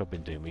downward smash I've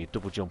been doing, where you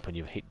double jump and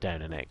you hit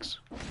down an X.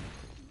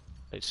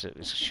 It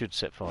should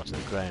set fire to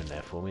the ground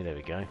there for me. There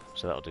we go.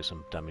 So that'll do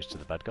some damage to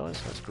the bad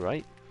guys. That's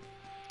great.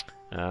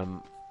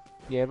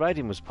 Yeah,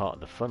 raiding was part of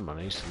the fun, man.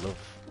 I used to love,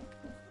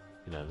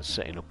 the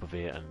setting up of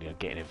it and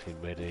getting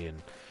everything ready.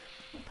 And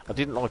I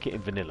didn't like it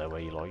in vanilla,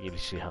 where you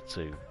literally had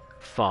to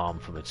farm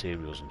for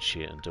materials and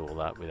shit and do all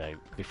that without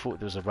before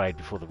there was a raid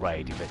before the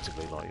raid,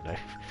 effectively, like, you know.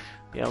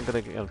 Yeah, I'm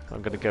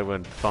gonna go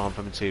and farm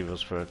for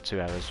materials for 2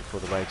 hours before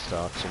the raid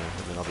starts, you know,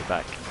 and then I'll be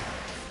back.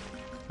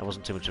 I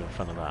wasn't too much of a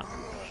fan of that.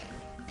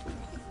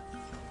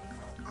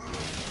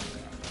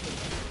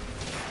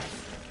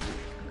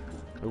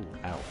 Ooh,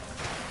 ow.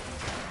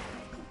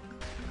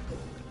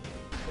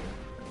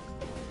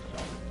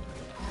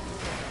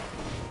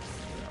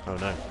 Oh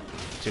no,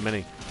 too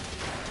many.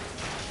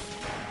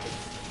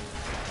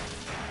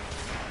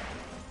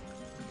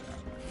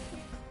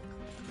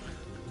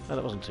 Oh,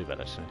 that wasn't too bad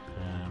actually.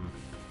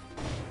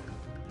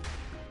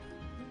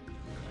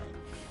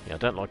 Yeah, I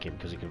don't like him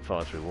because he can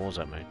fire through walls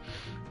at me.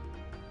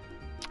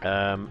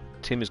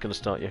 Tim is going to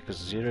start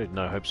Yakuza 0.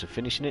 No hopes of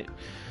finishing it.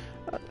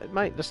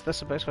 Mate, that's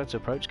the best way to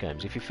approach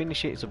games. If you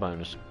finish it, it's a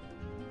bonus.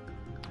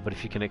 But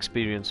if you can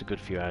experience a good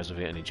few hours of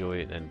it and enjoy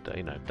it, then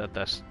you know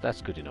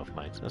that's good enough,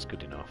 mate. That's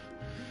good enough.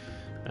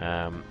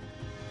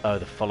 Oh,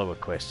 the follower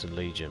quests and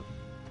Legion.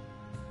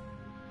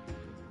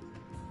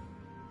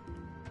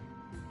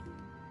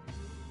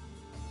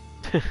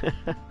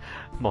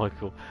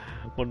 Michael,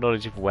 my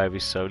knowledge of WoW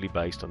is solely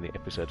based on the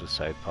episode of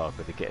South Park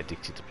where they get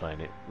addicted to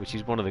playing it, which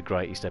is one of the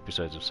greatest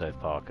episodes of South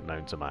Park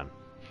known to man.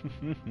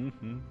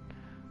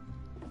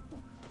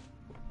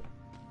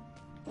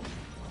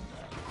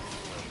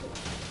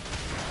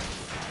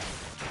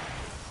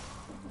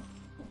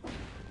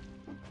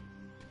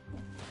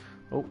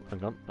 Oh,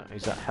 hang on.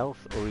 Is that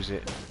health or is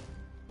it...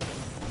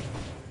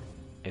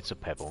 It's a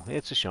pebble.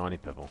 It's a shiny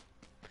pebble.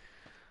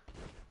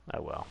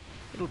 Oh well.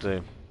 It'll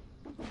do.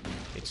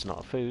 It's not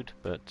a food,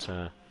 but...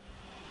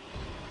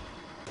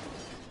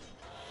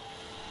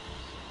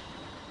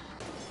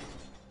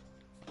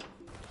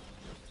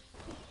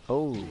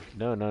 Oh,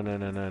 no, no, no,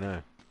 no, no,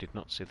 no. Did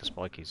not see the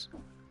spikies.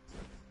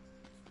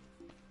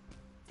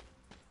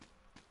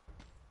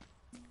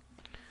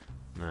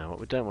 Now, what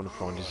we don't want to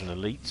find is an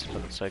elite,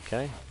 but that's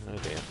okay. Oh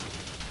dear.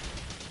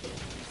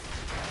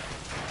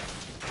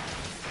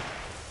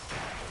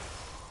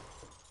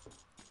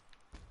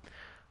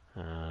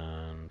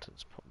 And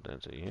let's pop down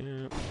to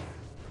you.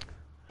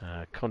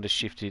 Conda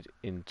shifted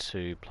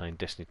into playing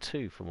Destiny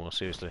 2 for more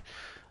seriously.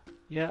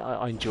 Yeah,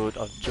 I enjoyed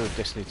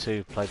Destiny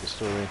 2, played the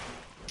story.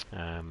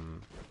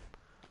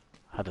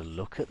 Had a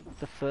look at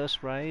the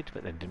first raid,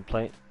 but then didn't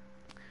play it.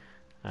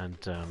 And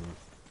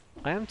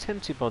I am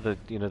tempted by the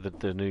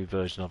the new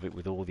version of it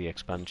with all the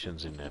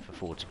expansions in there for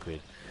 40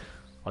 quid.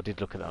 I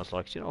did look at that. I was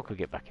like, you know, I could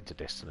get back into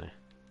Destiny.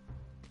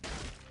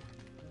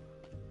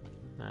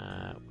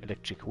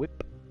 Electric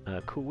whip,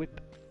 cool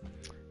whip,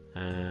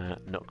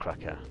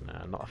 nutcracker.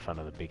 No, not a fan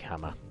of the big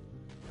hammer.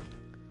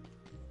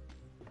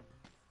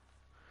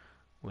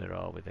 Where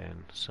are we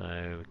then?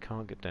 So we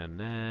can't get down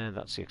there.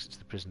 That's the exit to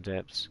the prison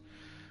depths.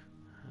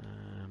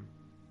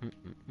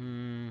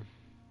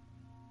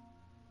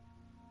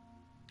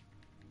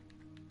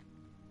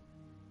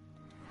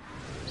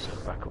 So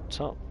back up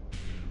top.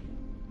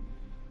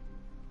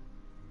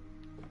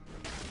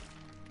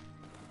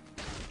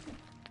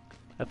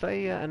 Have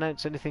they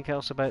announced anything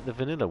else about the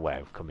vanilla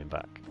WoW coming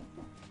back?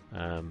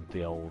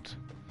 The old...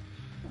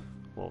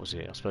 What was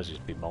it? I suppose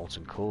it'd be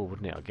Molten Core,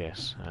 wouldn't it, I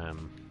guess?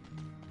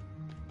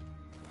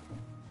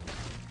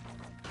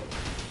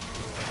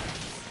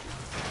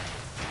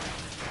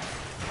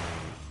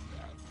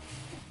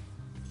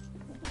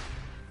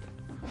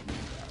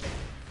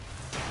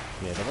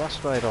 Yeah, the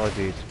last raid I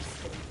did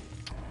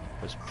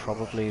was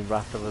probably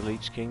Wrath of the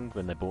Lich King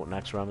when they brought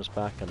Naxxramas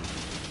back, and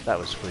that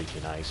was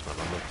freaking ace, man.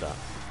 I loved that.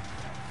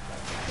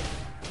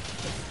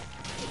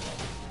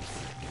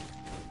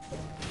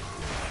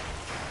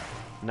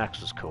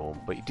 Nax was cool,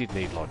 but you did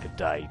need like a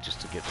day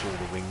just to get through all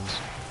the wings.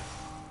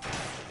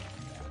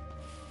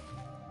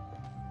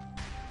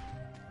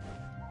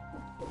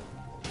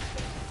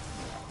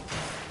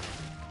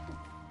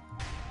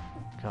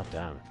 God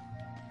damn.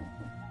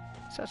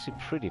 It's actually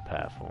pretty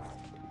powerful.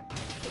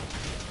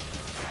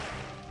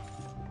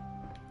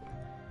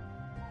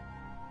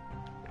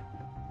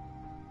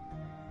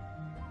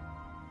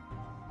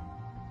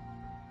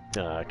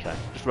 Oh, okay,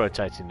 just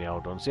rotating the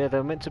old ones. Yeah, they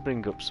were meant to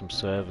bring up some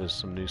servers,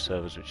 some new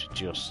servers which are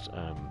just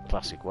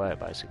classic WoW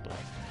basically.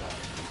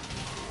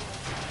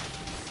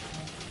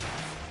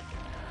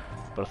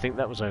 But I think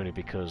that was only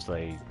because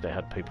they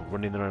had people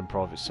running their own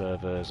private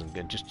servers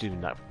and just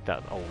doing that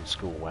old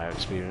school WoW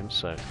experience.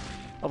 So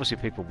obviously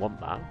people want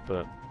that,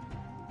 but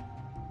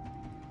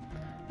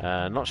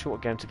not sure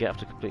what game to get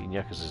after completing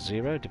Yakuza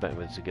 0. Debating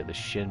whether to get the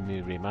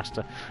Shenmue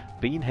remaster.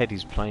 Beanhead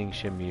is playing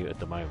Shenmue at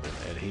the moment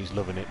and he's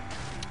loving it.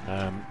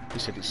 He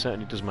said it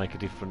certainly does make a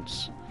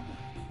difference.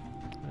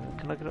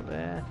 Can I get up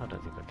there? I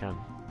don't think I can.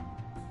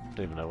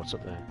 Don't even know what's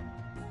up there.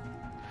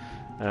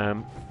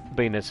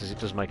 Beanhead says it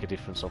does make a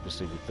difference,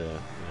 obviously, with the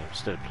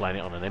instead of playing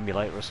it on an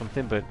emulator or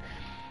something. But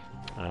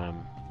I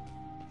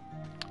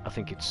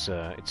think it's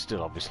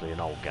still obviously an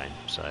old game,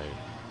 so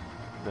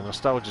the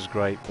nostalgia's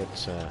great.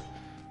 But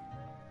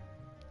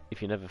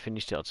if you never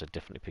finished it, I'd say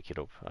definitely pick it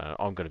up.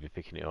 I'm going to be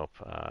picking it up.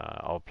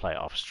 I'll play it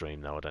off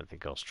stream though. I don't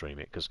think I'll stream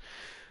it because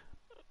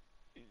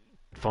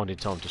finding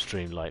time to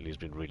stream lately has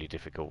been really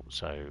difficult.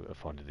 So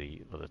finding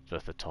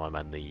the time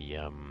and the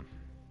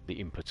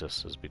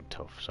impetus has been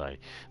tough. So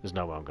there's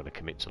no way I'm going to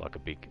commit to like a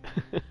big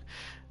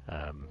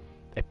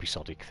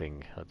episodic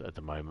thing at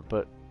the moment.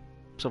 But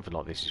something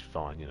like this is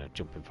fine. You know,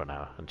 jump in for an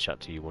hour and chat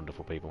to you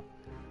wonderful people.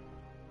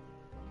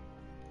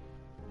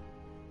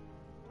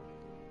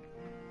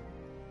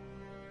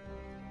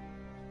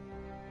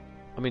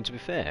 I mean, to be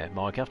fair,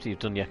 Mike, after you've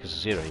done Yakuza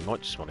 0, you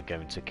might just want to go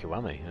into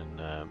Kiwami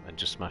and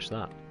just smash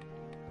that.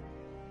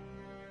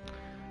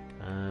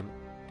 Yeah,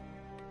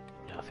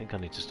 I think I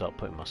need to start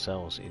putting my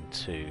cells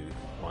into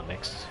my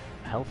next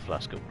health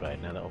flask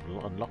upgrade now that I've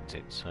unlocked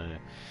it. So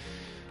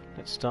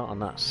let's start on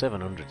that.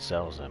 700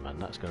 cells there, man.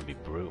 That's going to be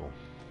brutal.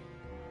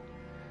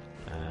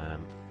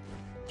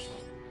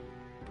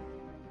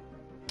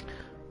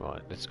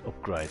 Right, let's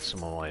upgrade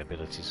some of my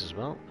abilities as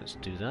well. Let's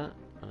do that.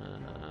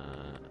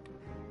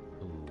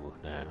 Ooh,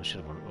 no, I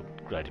should have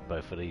upgraded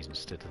both of these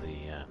instead of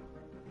the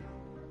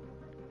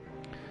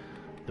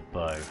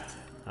bow.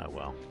 Oh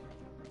well,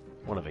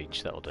 one of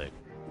each, that'll do.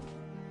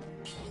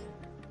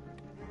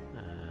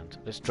 And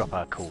let's drop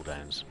our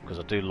cooldowns because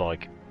I do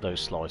like those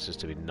slices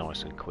to be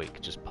nice and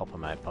quick. Just pop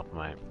them out, pop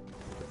them out.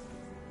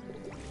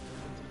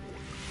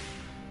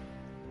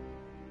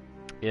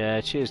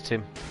 Yeah, cheers,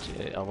 Tim.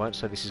 I won't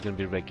say this is going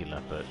to be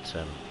regular, but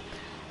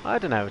I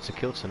had an hour to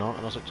kill tonight,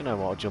 and I was like, do you know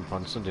what? I'll jump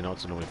on. Sunday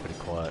nights are normally pretty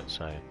quiet,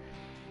 so I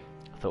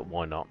thought,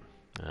 why not?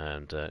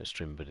 And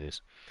stream a bit of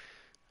this.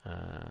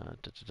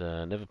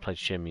 Never played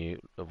Shenmue.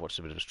 I've watched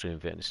a bit of a stream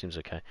of it, and it seems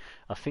okay.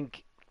 I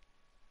think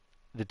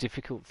the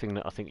difficult thing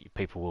that I think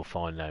people will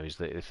find now is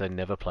that if they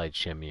never played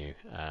Shenmue,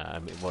 I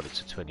mean, what,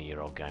 it's a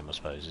 20-year-old game, I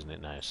suppose, isn't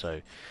it now?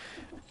 So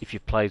if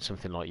you've played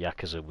something like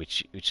Yakuza,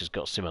 which has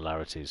got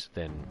similarities,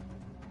 then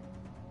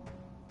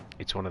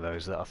it's one of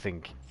those that I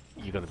think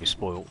you're going to be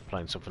spoilt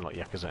playing something like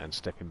Yakuza and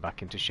stepping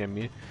back into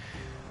Shenmue.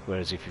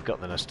 Whereas if you've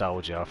got the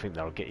nostalgia, I think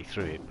that'll get you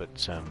through it. But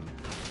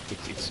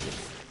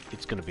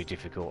it's going to be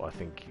difficult, I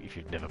think, if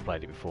you've never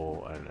played it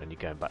before and you're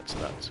going back to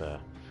that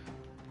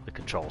the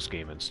control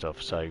scheme and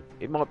stuff. So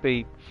it might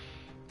be,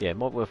 yeah, it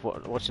might be worth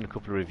watching a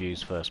couple of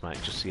reviews first, mate,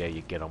 just see how you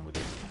get on with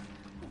it.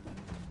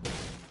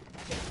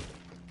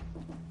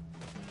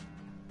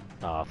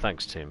 Ah,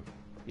 thanks, Tim.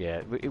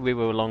 Yeah, we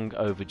were long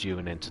overdue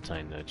an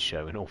Entertain Nerd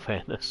show, in all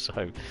fairness,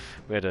 so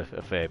we had a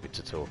fair bit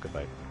to talk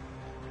about.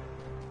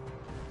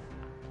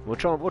 We'll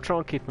try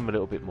and keep them a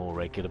little bit more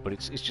regular, but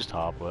it's just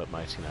hard work,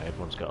 mate. You know,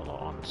 everyone's got a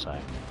lot on, so.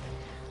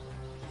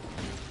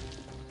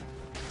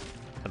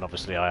 And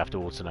obviously, I have to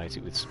alternate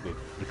it with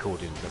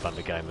recording the Band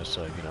of Gamers,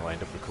 so you know, I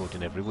end up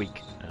recording every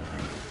week,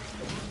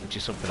 which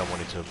is something I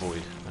wanted to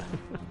avoid.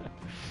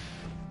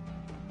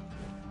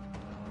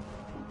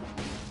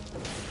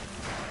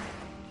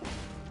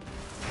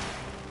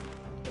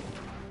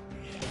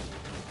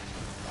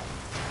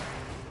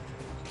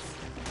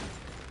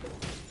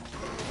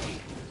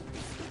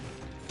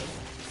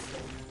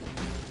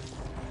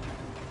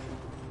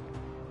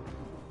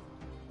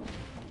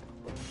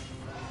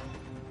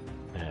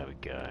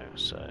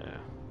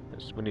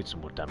 We need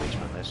some more damage,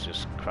 man. Let's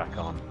just crack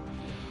on.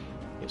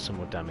 Get some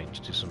more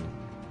damage, do some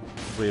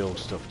real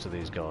stuff to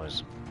these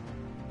guys.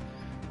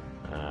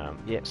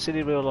 Yeah,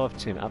 city real life,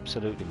 Tim.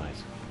 Absolutely, mate.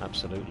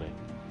 Absolutely.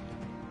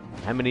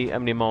 How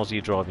many miles are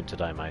you driving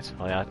today, mate?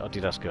 I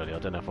did ask earlier. I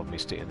don't know if I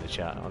missed it in the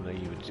chat. I know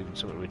you were doing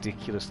something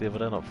ridiculous the other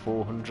day, like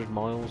 400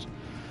 miles,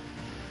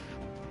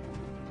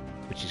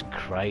 which is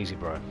crazy,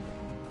 bro.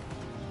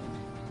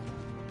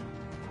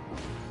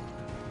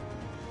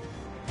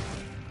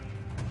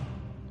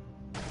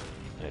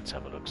 Let's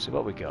have a look, see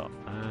what we got.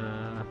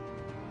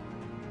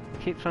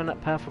 Keep throwing that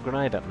powerful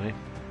grenade at me.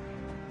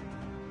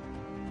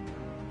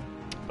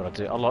 But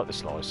I like the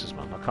slices,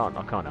 man. I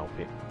can't help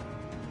it.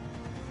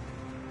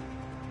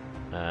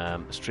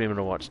 Streamer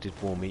I watched did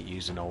warn me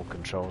using an old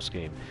control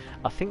scheme.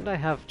 I think they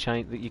have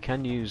changed that you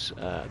can use.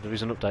 There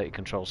is an updated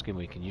control scheme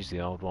where you can use the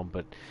old one,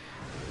 but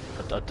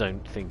I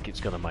don't think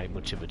it's going to make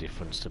much of a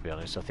difference, to be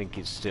honest. I think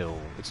it's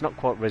not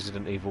quite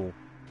Resident Evil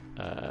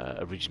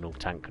original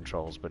tank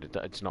controls, but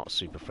it's not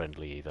super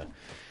friendly either.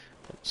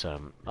 But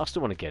I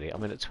still want to get it. I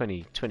mean, at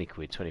 20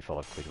 quid,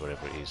 25 quid,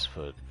 whatever it is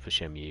for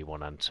Shenmue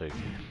 1 and 2,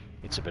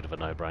 it's a bit of a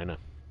no-brainer.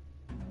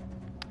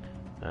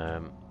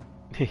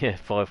 Yeah,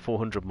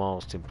 400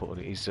 miles, Tim put on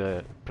it. He's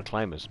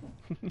Proclaimers.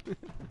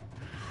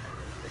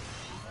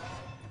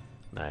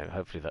 Now,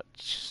 hopefully that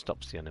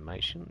stops the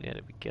animation. Yeah,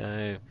 there we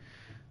go.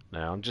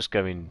 Now, I'm just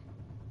going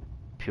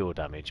pure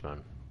damage,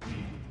 man.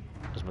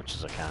 As much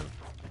as I can.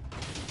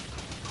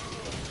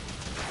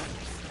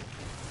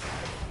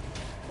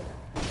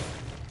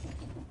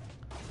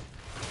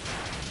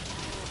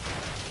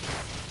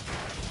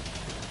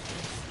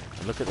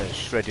 And look at them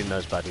shredding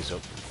those baddies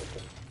up.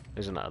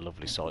 Isn't that a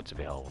lovely sight to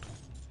behold?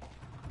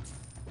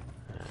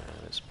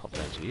 Let's pop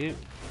down to you.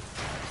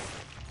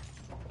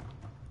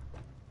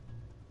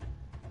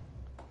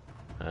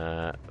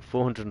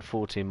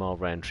 414 mile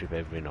round trip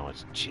every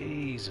night.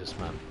 Jesus,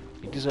 man.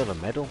 You deserve a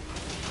medal.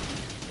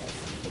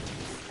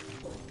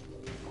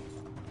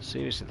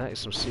 Seriously, that is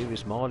some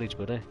serious mileage,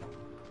 buddy.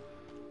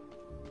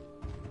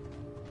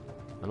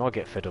 And I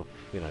get fed up,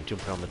 you know,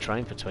 jumping on the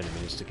train for 20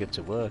 minutes to get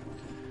to work.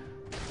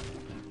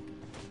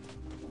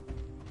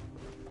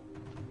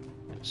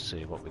 Let's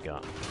see what we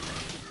got.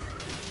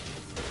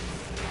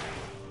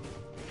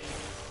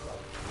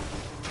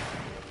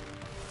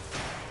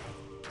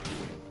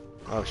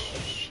 Oh,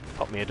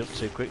 pop my head up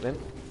too quick then.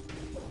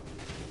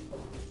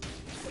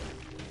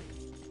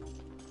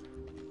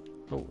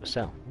 Oh, a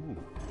cell. Ooh.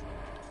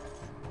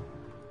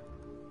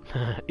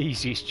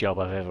 Easiest job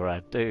I've ever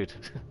had, dude.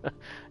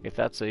 If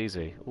that's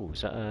easy. Oh,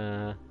 is that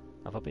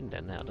have I been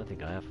down there? I don't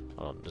think I have.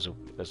 Oh, there's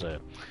a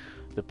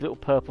the little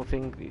purple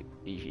thing.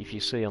 If you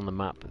see on the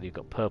map, you've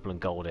got purple and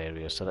gold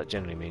areas, so that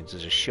generally means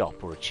there's a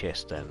shop or a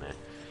chest down there,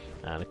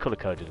 and they're colour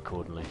coded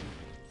accordingly,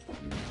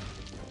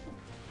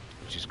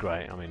 which is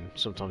great. I mean,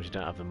 sometimes you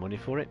don't have the money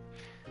for it.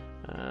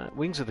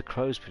 Wings of the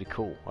Crow is pretty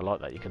cool. I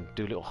like that. You can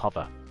do a little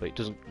hover, but it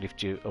doesn't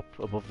lift you up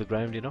above the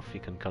ground enough.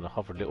 You can kind of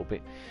hover a little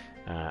bit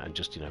and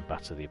just, you know,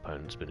 batter the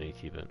opponents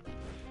beneath you. But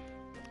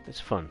it's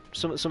fun.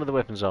 Some of the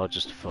weapons are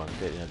just fun.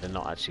 They're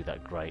not actually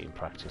that great in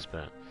practice,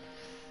 but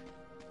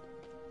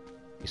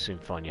you soon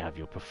find you have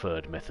your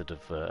preferred method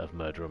of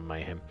murder and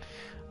mayhem.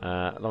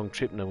 Long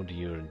trip. No wonder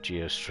you're on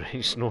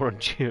Geostreams. Snore on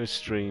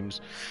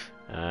Geostreams.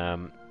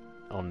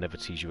 I'll never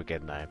tease you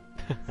again now.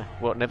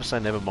 Well, never say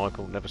never,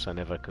 Michael. Never say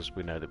never, because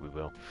we know that we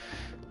will.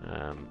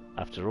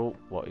 After all,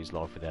 what is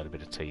life without a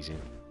bit of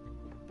teasing?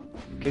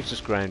 Keeps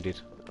us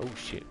grounded. Oh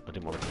shit, I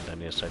didn't want to come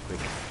down here so quick.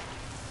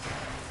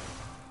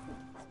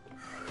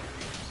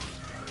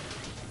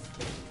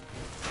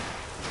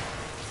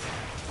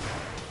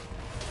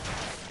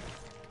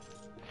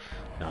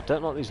 Now, I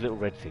don't like these little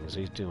red things.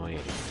 These do my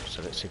head in.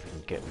 So let's see if we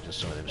can get rid of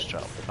some of them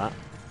straight off the bat.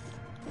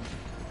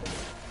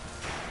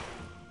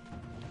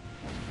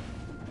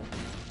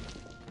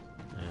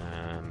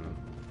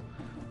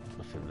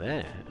 Nothing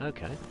there.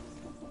 Okay.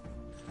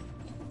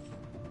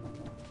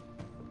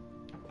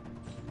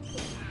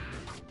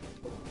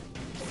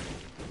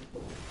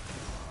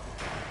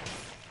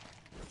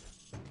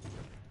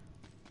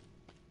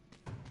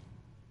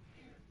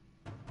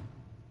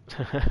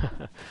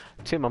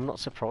 Tim, I'm not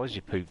surprised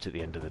you pooped at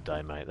the end of the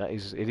day, mate.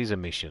 It is a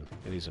mission.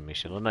 It is a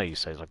mission. I know you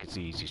say like it's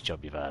the easiest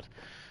job you've had,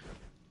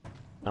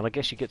 and I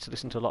guess you get to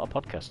listen to a lot of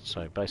podcasts.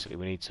 So basically,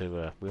 we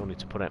all need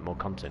to put out more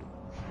content.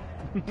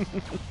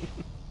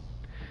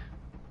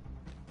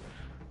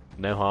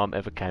 No harm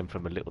ever came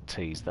from a little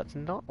tease. That's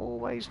not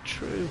always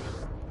true.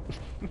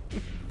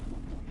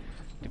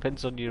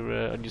 Depends on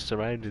your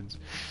surroundings.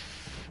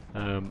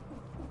 Oh,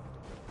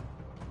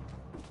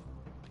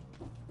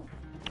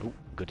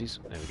 goodies.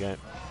 There we go.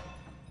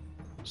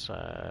 So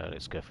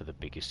let's go for the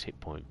biggest hit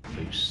point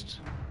boost.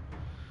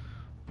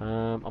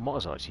 I might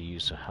as well actually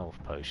use a health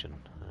potion.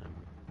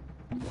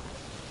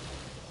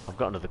 I've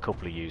got another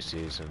couple of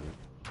uses, and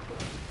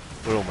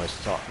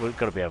we've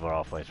got to be over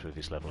halfway through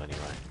this level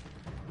anyway.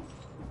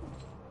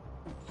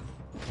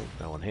 Oh,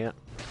 no one here.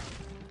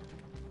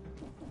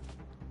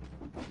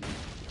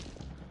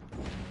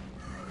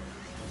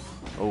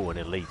 Oh, an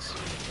elite.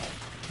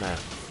 Now,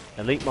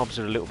 elite mobs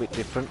are a little bit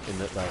different in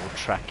that they will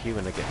track you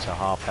when they get to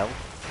half health.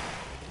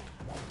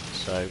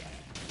 So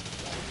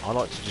I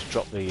like to just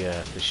drop the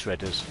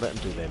shredders, let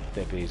them do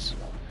their biz.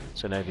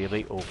 So now the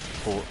elite will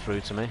fall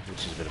through to me,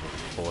 which is a bit of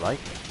a ball ache.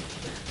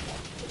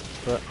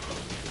 But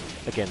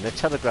again, they're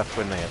telegraphed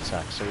when they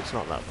attack, so it's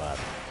not that bad.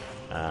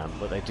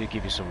 But they do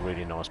give you some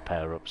really nice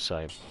power-ups.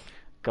 So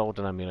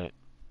golden amulet.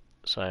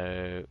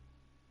 So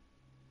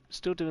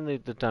still doing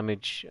the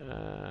damage.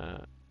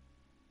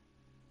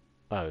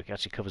 Oh, it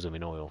actually covers them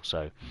in oil.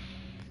 So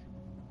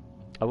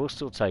I will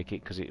still take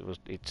it because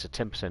it's a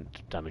 10%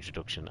 damage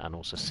reduction and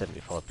also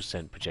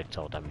 75%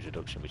 projectile damage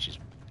reduction, which is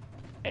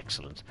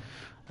excellent.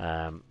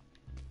 I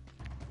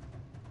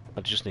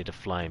just need a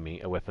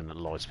flamey, a weapon that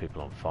lights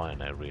people on fire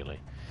now, really.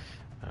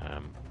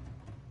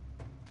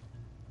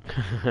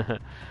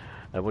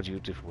 What do you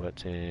do for work,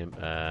 Tim?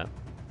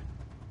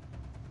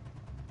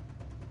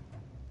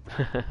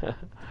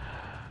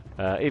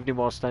 Evening,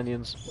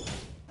 Wildstanians.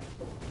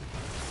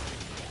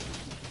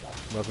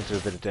 Welcome to a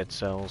bit of Dead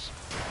Cells.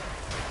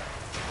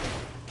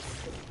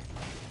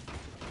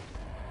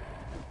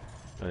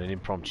 And an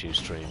impromptu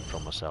stream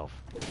from myself.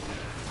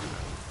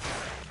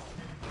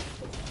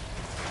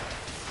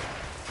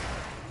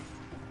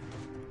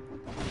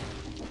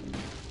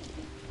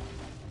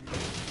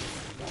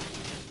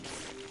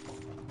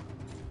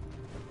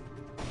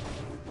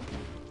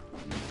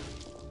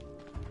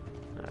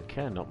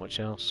 Okay, not much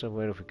else. So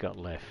where have we got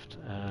left?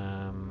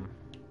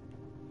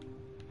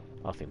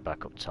 I think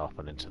back up top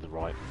and into the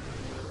right.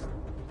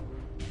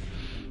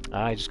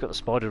 I just got the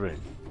spider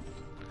rune.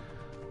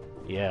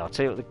 Yeah, I'll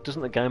tell you what,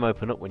 doesn't the game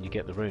open up when you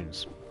get the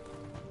runes?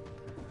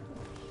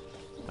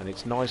 And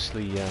it's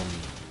nicely,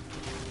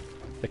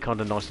 they're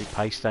kind of nicely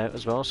paced out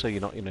as well, so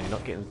you're not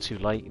getting them too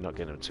late, you're not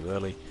getting them too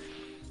early.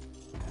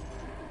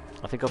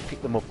 I think I've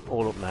picked them up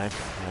all up now.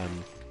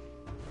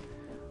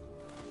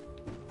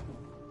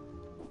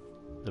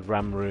 the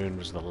Ram Rune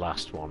was the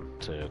last one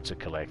to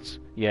collect.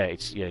 Yeah,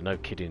 no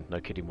kidding,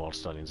 Wild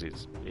Stallions.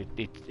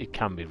 It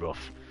can be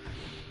rough.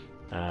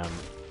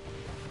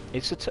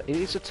 It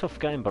is a tough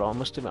game, but I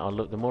must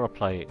admit, the more I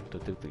play it, the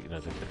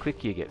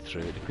quicker you get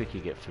through it, the quicker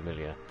you get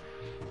familiar,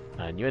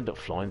 and you end up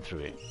flying through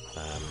it.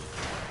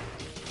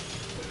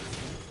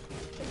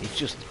 It's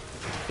just,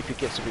 if it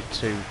gets a bit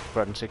too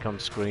frantic on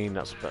screen,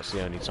 that's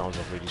the only times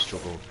I've really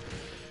struggled.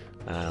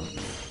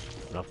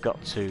 And I've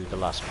got to the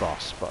last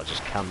boss, but I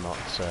just cannot.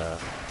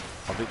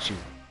 I've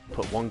literally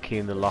put one key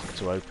in the lock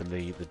to open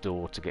the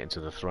door to get into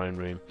the throne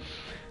room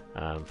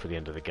for the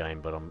end of the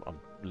game, but I'm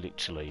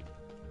literally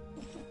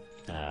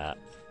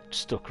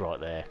stuck right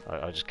there.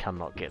 I just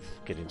cannot get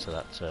into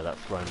that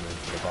throne room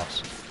for the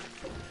boss.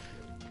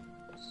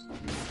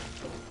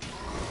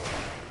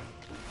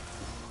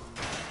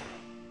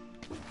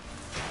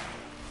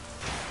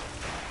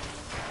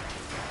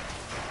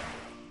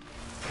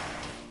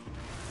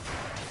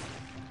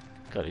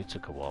 God, it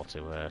took a while to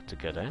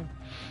go down.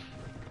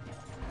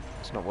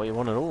 It's not what you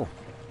want at all.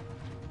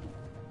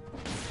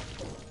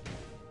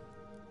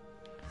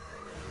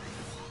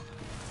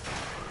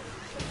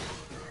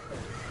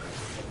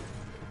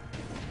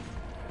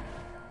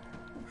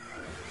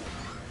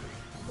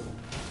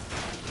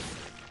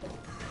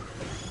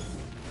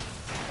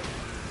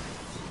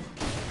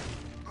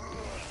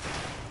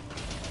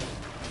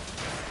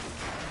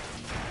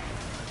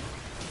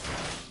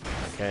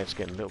 Okay, it's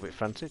getting a little bit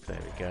frantic. There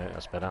we go,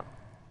 that's better.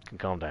 Can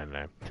calm down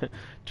now.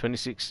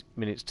 26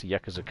 minutes to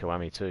Yakuza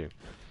Kiwami 2.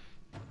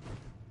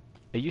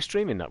 Are you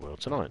streaming that, Will,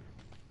 tonight?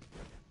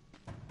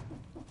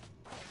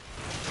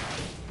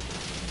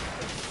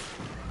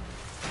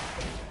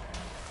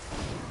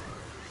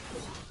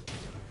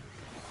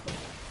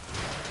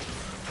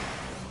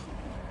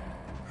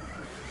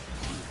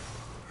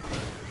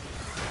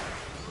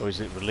 Or is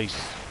it released?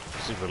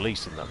 Is it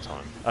released in that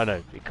time? Oh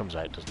no, it comes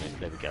out, doesn't it?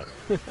 There we go.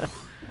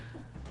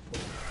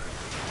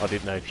 I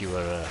didn't know if you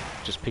were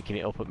just picking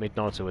it up at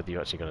midnight or whether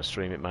you're actually going to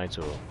stream it, mate,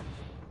 or...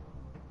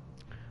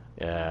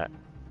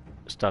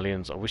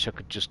 Stallions, I wish I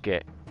could just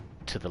get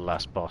to the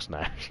last boss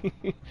now.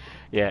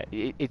 Yeah,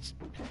 it's...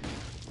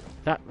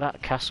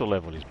 That castle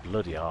level is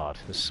bloody hard.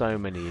 There's so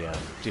many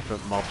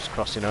different mobs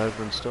crossing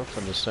over and stuff,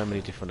 and there's so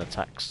many different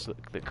attacks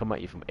that come at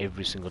you from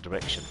every single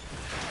direction.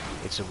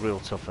 It's a real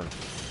tough one.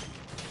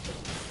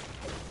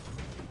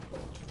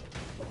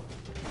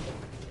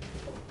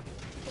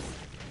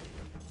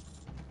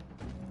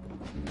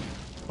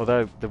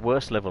 Although the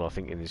worst level I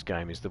think in this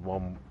game is the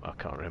one, I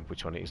can't remember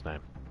which one it is now,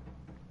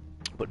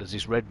 but there's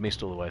this red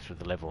mist all the way through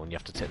the level and you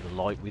have to take the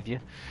light with you,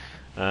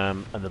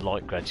 and the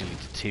light gradually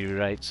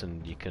deteriorates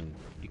and you can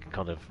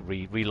kind of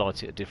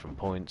relight it at different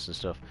points and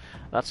stuff.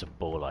 That's a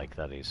ball ache,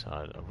 that is.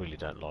 I really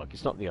don't like.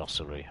 It's not the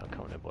ossuary, I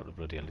can't remember what the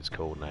bloody hell it's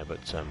called now, but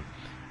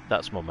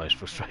that's my most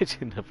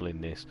frustrating level in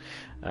this.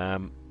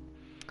 I'm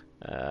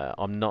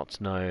not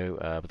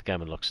but the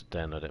game unlocks it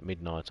download at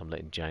midnight. I'm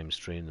letting James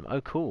stream them.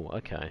 Oh cool,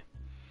 okay.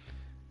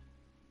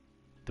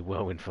 The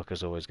whirlwind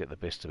fuckers always get the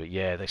best of it.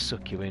 Yeah, they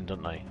suck you in,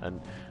 don't they? And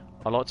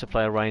I like to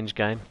play a range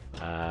game.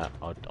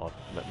 I'd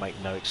make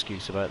no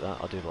excuse about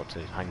that. I do like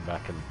to hang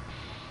back and,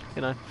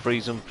 you know,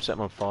 freeze them, set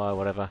them on fire,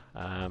 whatever.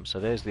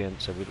 So there's the end.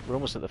 So we're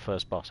almost at the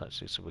first boss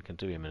actually, so we can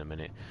do him in a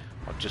minute.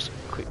 I'll just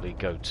quickly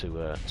go to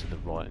the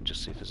right and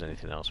just see if there's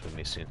anything else we're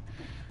missing.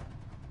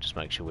 Just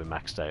make sure we're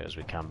maxed out as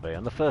we can be.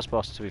 And the first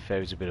boss, to be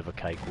fair, is a bit of a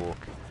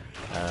cakewalk.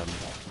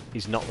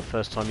 Is not the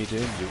first time you do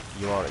him.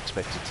 You are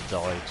expected to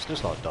die. It's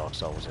just like Dark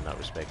Souls in that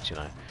respect, you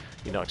know.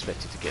 You're not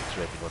expected to get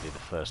through everybody the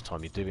first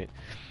time you do it.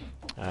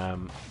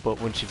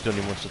 But once you've done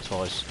him once or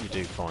twice, you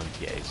do find,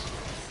 yeah,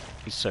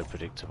 he's so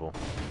predictable.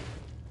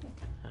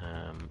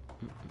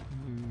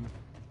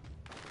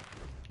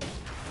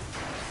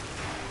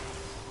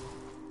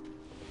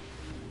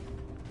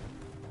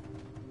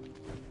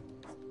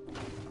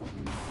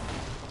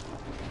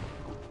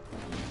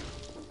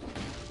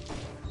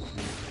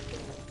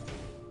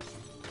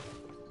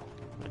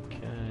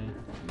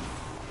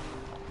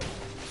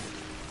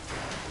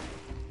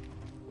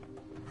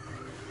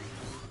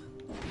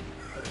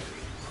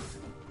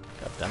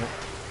 Damn it.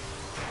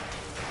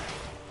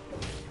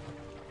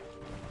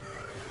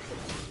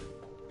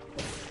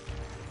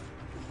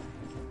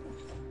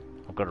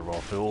 I've got to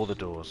roll through all the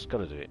doors. Got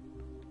to do it.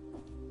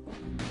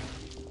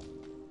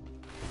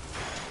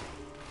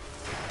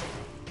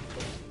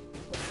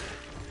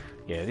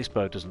 Yeah, this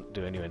bow doesn't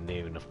do anywhere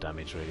near enough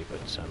damage really, but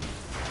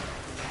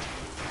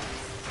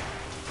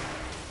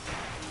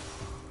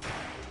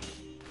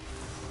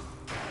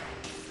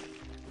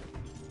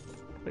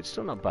it's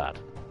still not bad.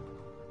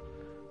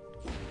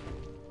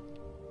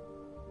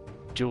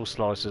 Dual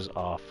slicers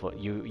are for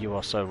you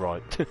are so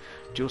right.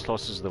 Dual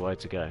slicers are the way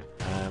to go.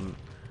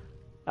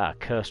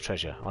 Cursed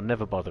treasure. I'll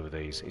never bother with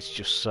these. It's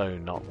just so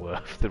not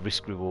worth the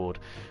risk reward.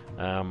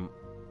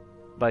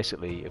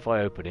 Basically, if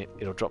I open it,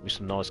 it'll drop me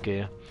some nice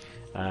gear.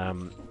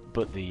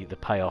 But the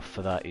payoff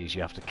for that is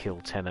you have to kill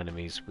 10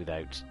 enemies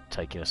without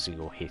taking a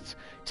single hit.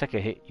 Take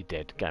a hit, you're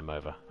dead. Game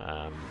over.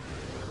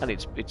 And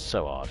it's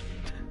so hard.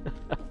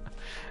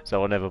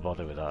 So I'll never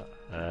bother with that.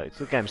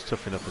 The game's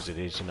tough enough as it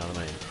is, you know what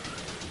I mean?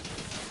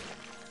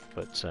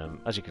 But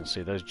as you can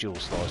see, those dual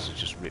slices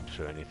just rip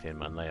through anything,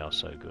 man. They are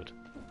so good.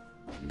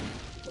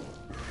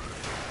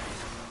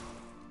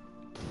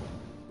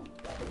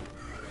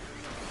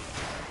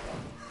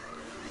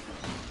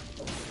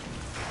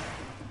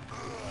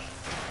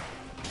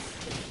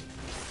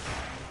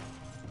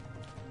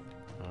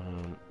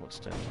 What's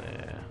down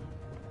there?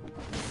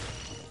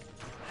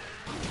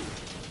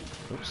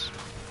 Oops.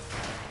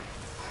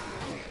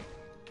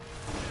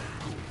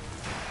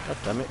 God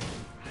damn it.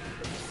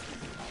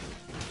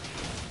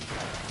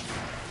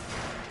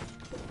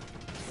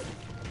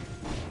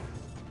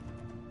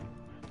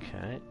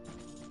 Okay.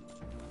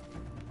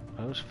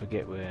 I always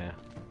forget where...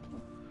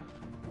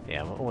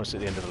 Yeah, I'm almost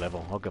at the end of the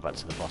level. I'll go back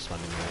to the boss man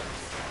in a minute.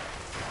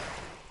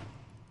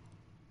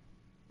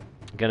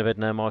 Going to bed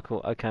now,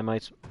 Michael? Okay,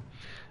 mate.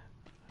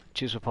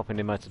 Cheers for popping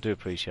in, mate. I do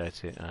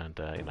appreciate it. And,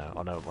 you know,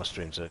 I know my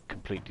streams are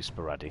completely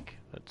sporadic,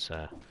 but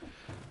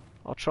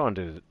I'll try and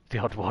do the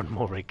odd one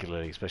more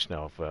regularly, especially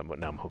now,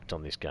 now I'm hooked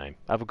on this game.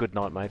 Have a good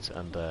night, mate,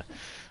 and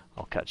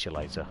I'll catch you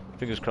later.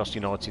 Fingers crossed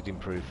United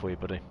improve for you,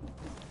 buddy.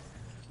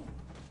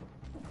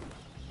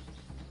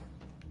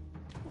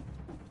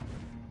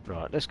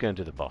 Right, let's go and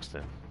do the boss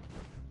then.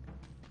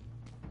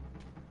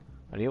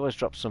 And he always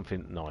drops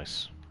something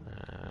nice.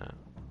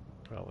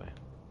 Where are we?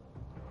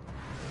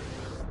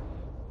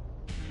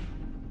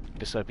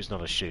 Let's hope it's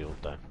not a shield,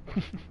 though.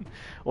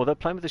 Although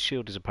playing with the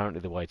shield is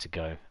apparently the way to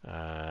go.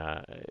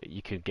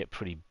 You can get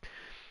pretty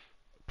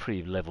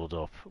leveled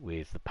up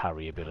with the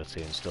parry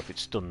ability and stuff. It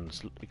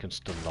stuns. You can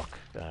stun lock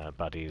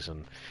baddies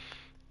and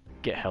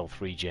get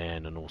health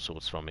regen and all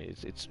sorts from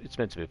it. It's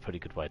meant to be a pretty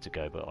good way to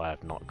go, but I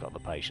have not got the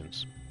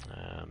patience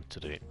to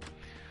do it.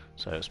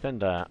 So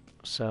spend our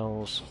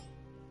cells.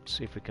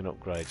 See if we can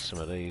upgrade some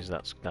of these.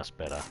 That's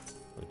better.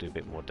 We'll do a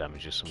bit more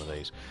damage with some of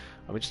these.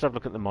 And we just have a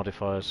look at the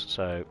modifiers.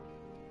 So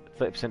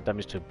 30%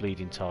 damage to a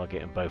bleeding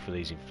target, and both of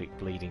these inflict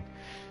bleeding,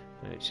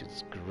 which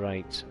is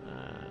great.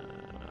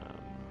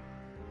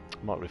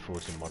 Might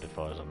reforge some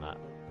modifiers on that.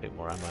 Bit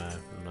more ammo,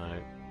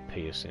 no.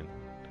 Piercing.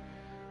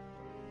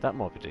 That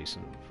might be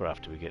decent for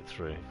after we get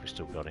through, if we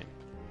still got it.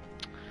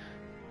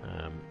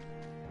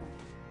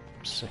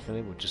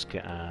 Secondly, we'll just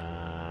get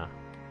our...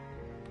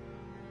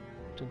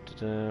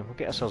 We'll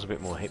get ourselves a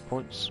bit more hit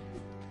points.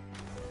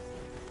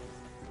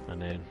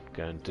 And then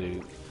go and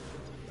do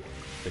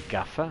the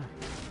gaffer.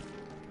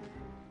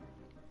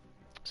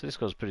 So this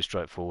guy's pretty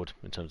straightforward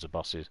in terms of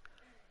bosses.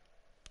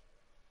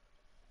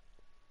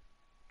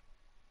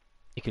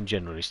 You can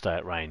generally stay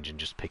at range and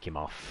just pick him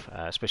off,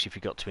 especially if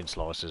you've got twin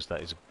slicers.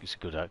 That is a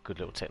good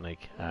little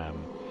technique.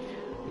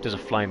 He does a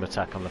flame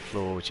attack on the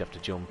floor, which you have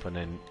to jump, and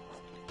then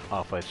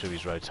halfway through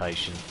his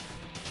rotation,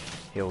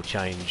 he'll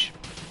change,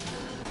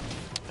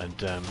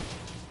 and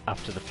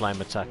after the flame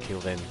attack, he'll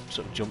then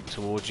sort of jump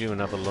towards you and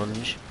have a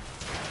lunge.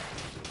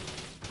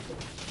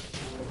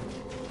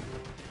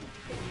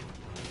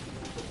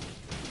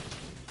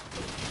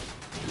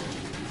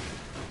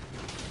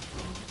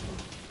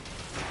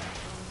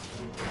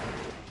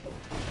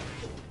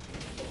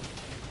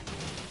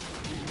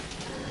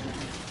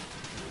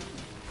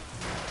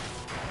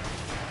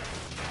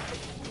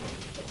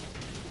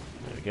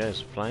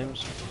 Goes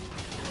flames.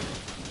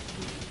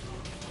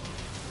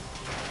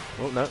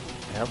 Oh no, it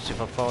helps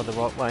if I fire the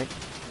right way.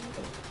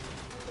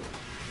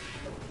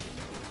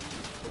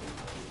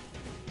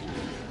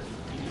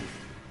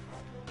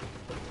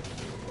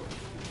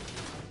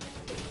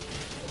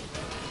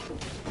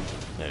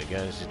 There he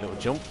goes, his little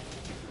jump.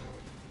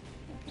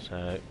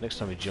 So next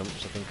time he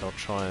jumps, I think I'll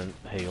try and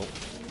heal.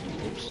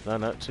 Oops,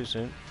 no, too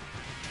soon.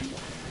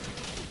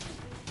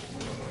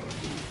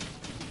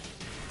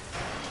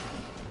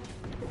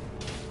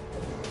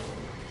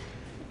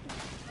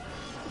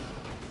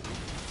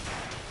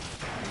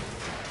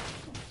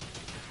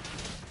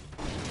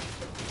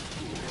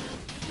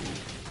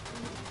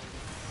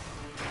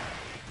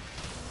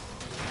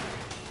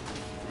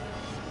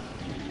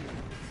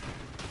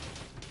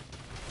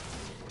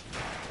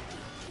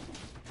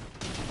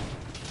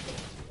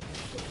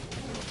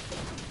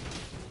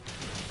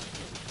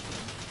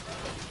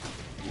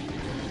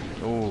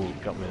 Oh,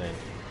 got me then.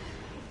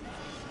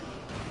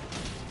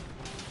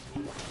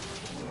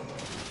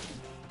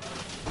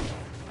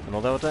 And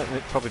although I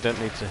probably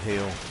don't need to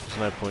heal, there's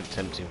no point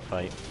tempting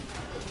fate.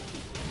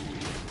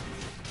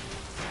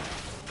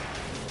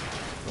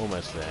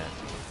 Almost there.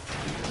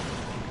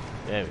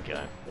 There we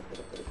go.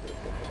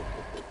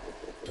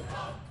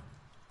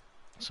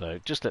 So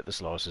just let the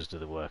slicers do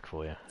the work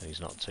for you. He's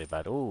not too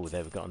bad. Oh,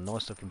 there we've got a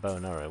nice looking bow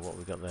and arrow. What have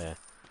we got there?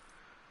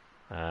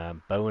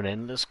 Bow and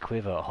endless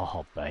quiver.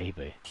 Oh,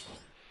 baby.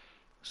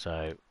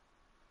 So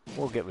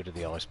we'll get rid of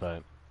the ice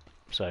bow.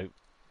 So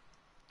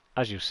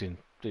as you've seen,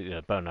 you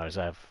know, bow and arrows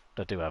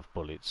they do have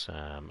bullets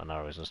and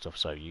arrows and stuff.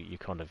 So you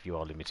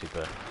are limited,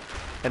 but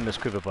endless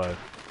quiver bow,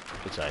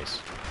 it's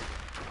ace.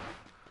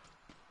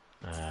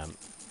 The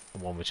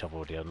one which I've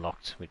already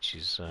unlocked, which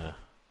is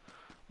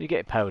you get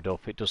it powered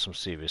up, it does some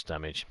serious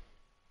damage.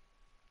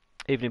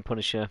 Evening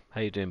Punisher,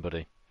 how you doing,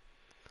 buddy?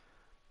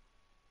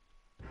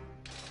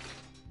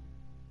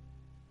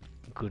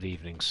 Good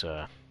evening,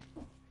 sir.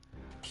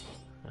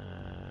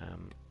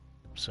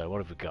 So what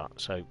have we got?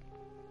 So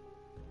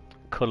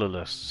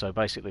colourless. So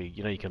basically,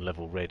 you know, you can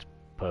level red,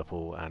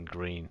 purple, and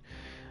green.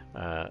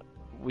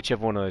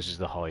 Whichever one of those is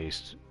the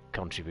highest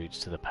contributes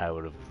to the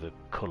power of the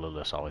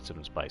colourless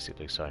items,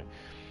 basically. So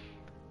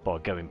by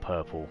going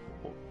purple,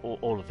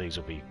 all of these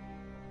will be,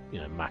 you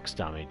know, max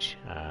damage.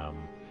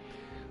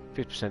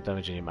 50%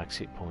 damage on your max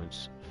hit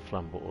points.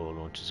 Flammable oil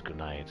launches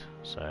grenade.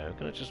 So I'm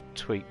going to just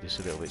tweak this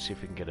a little bit, see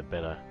if we can get a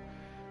better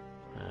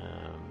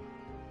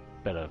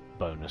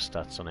bonus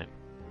stats on it.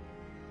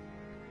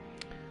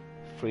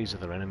 Freeze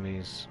other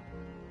enemies.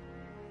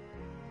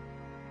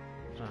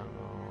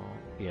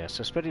 Yeah,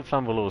 so spreading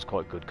flammable oil is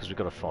quite good because we've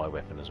got a fire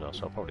weapon as well,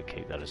 so I'll probably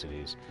keep that as it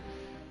is.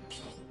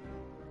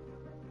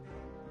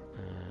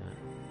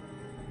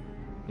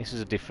 This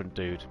is a different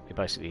dude. It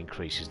basically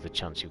increases the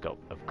chance you've got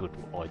of good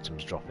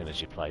items dropping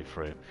as you play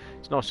through.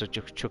 It's nice to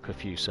chuck a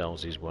few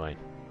cells his way,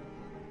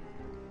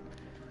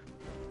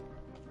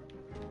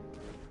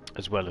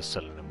 as well as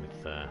selling them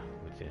with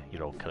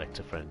your old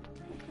collector friend.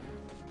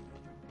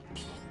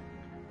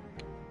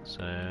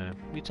 So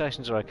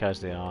mutations are okay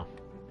as they are.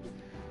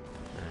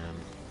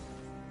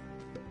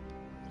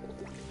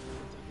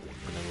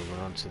 And then we'll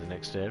run on to the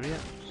next area,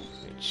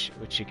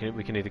 which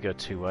we can either go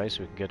two ways.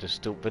 So we can go to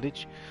Stilt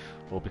Village,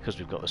 or because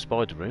we've got the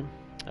Spider Room,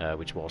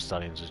 which Wild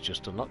Stallions has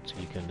just unlocked,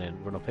 you can then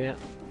run up here,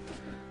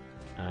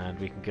 and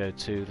we can go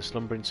to the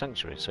Slumbering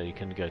Sanctuary. So you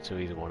can go to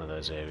either one of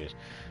those areas.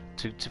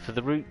 For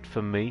the route,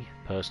 for me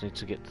personally,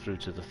 to get through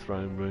to the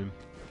Throne Room,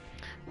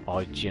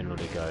 I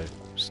generally go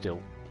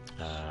Stilt.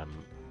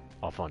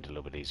 I find it a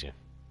little bit easier.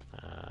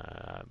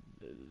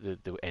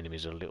 The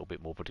enemies are a little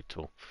bit more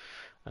predictable,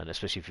 and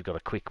especially if you've got a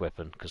quick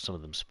weapon, because some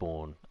of them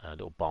spawn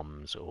little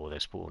bombs, or they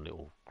spawn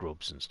little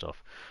grubs and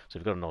stuff. So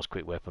if you've got a nice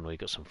quick weapon, or you've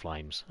got some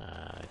flames,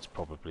 it's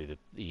probably the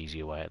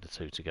easier way out of the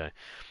two to go.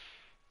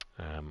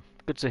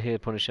 Good to hear,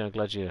 Punisher.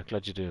 Glad you're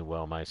doing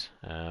well, mate.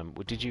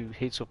 Did you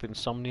hit up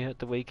Insomnia at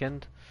the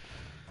weekend?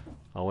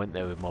 I went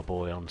there with my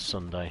boy on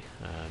Sunday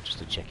just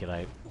to check it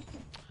out,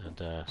 and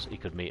so he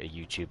could meet a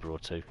YouTuber or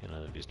two, you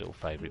know, his little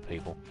favourite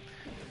people.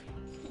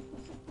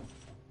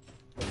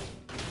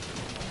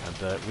 And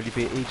will you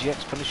be at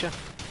EGX, Punisher?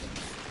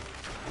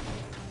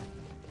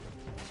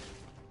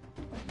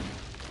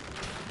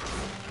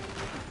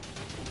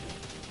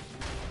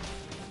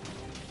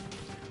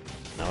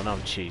 Now I know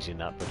I'm cheesing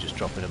that, but just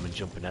dropping them and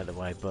jumping out of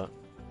the way, but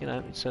you know,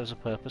 it serves a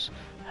purpose.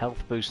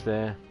 Health boost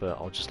there, but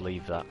I'll just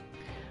leave that.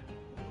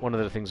 One of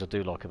the things I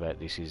do like about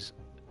this is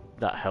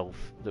that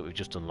health that we've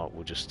just unlocked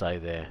will just stay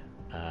there,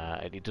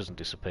 and it doesn't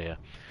disappear.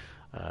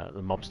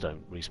 The mobs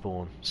don't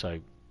respawn, so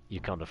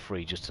you're kind of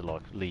free just to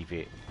like leave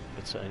it.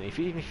 And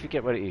even if you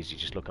get where it is, you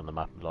just look on the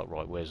map and like,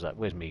 right, where's that?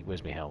 Where's me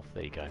health?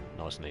 There you go,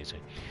 nice and easy.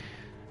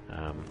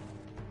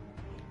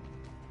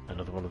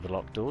 Another one of the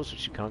locked doors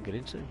which you can't get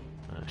into.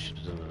 Should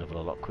have done the level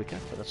a lot quicker,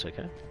 but that's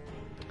okay.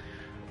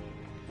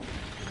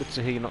 Good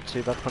to hear you're not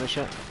too bad,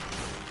 Punisher.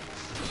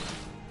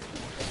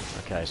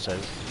 Okay, so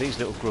these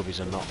little grubbies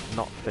are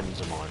not friends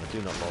of mine. I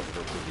do not like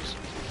little grubbies.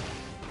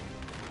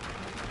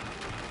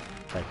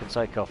 They can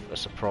take off a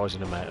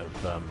surprising amount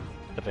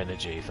of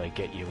energy if they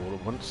get you all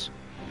at once.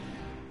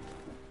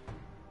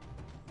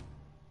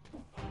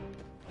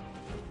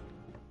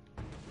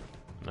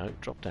 No,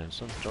 drop down,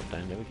 son. Drop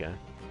down. There we go.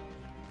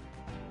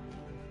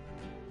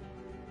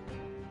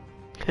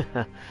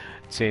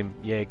 Tim,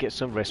 yeah, get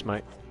some rest,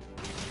 mate.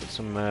 Get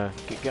some,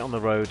 get on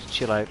the road,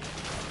 chill out.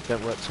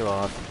 Don't work too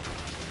hard,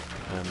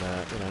 and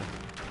you know,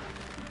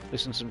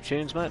 listen to some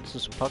tunes, mate.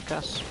 Listen to some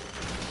podcasts,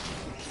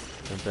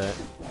 and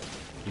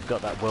you've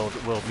got that world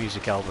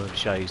music album of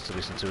Shays to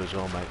listen to as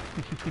well, mate.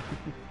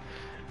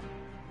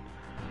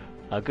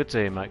 Good to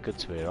hear, mate. Good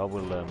to hear. I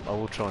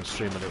will try and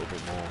stream a little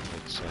bit more.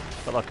 It's,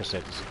 but like I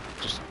said, it's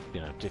just,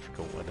 you know,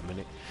 difficult at the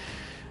minute.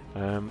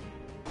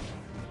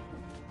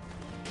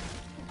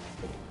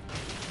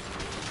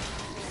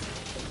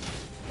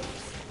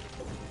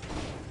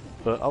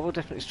 But I will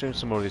definitely stream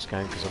some more of this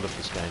game because I love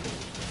this game.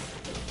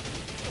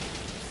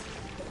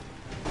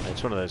 And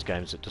it's one of those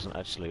games that doesn't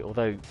actually,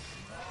 although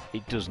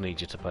it does need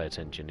you to pay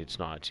attention, it's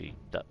not actually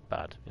that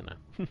bad, you know.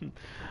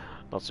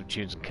 Lots of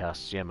tunes and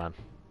casts, yeah, man.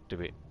 Do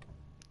it.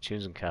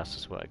 Tunes and casts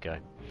is where I go.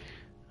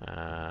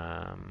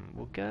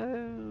 We'll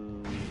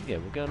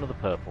go another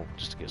purple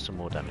just to get some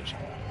more damage.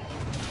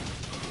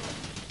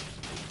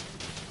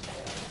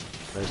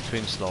 Those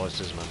twin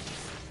slicers, man.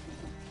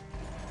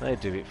 They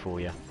do it for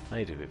you.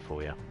 They do it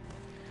for you.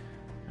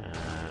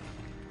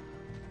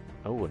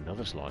 Oh,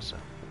 another slicer.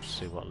 Let's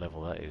see what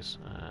level that is.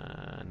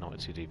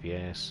 92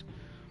 DPS.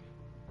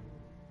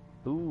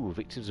 Ooh,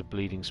 victims of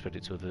bleeding spread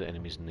it to other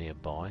enemies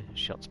nearby.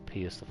 Shots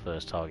pierce the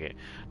first target.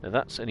 Now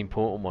that's an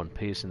important one,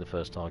 piercing the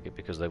first target,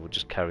 because they will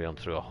just carry on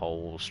through a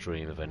whole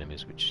stream of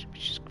enemies, which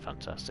is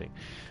fantastic.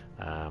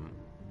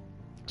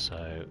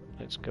 So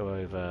let's go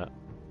over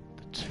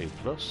the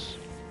 2+.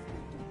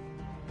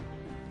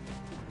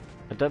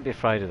 And don't be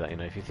afraid of that, you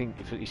know, if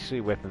you see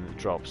a weapon that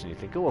drops and you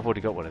think, oh, I've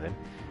already got one of them,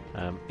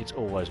 it's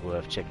always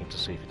worth checking to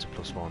see if it's a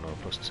 +1 or a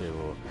 +2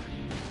 or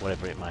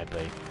whatever it may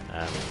be,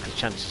 because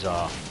chances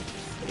are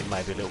it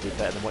may be a little bit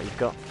better than what you've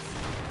got.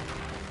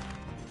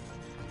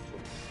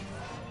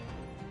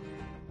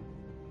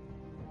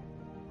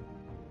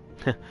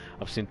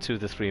 I've seen 2 of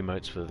the 3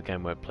 emotes for the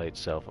game where it played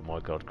itself, and my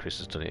god, Chris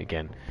has done it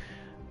again.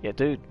 Yeah,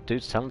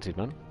 dude's talented,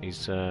 man.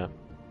 He's got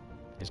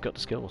the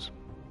skills.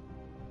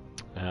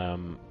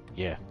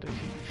 Yeah,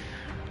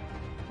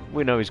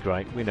 we know he's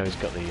great. We know he's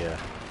got the you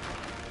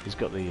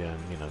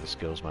know, the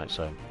skills, mate.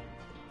 So,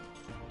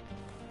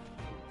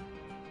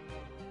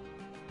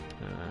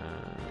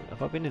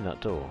 have I been in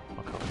that door?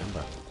 I can't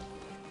remember.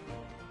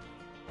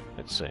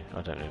 Let's see.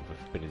 I don't know if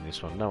I've been in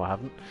this one. No, I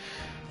haven't.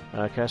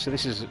 Okay, so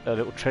this is a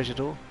little treasure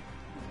door,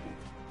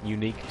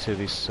 unique to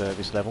this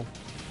this level.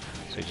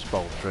 So you just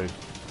bowl through.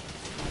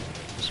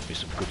 There'll be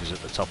some goodies at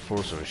the top for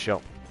us, or a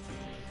shop.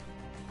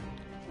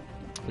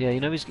 Yeah,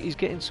 you know, he's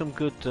getting some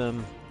good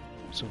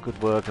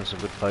work and some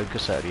good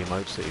focus out of the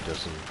emotes that he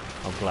does, and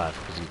I'm glad,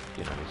 because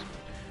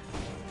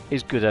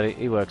he's good at it.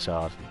 He works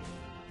hard.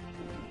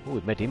 Oh,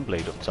 we've made him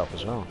bleed up top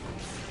as well.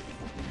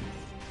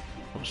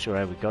 Not sure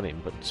how we got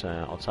him, but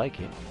I'll take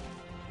it.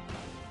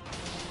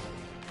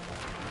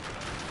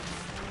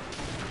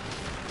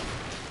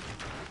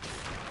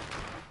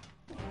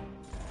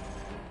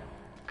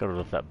 Gotta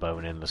love that bow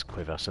and endless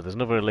quiver. So there's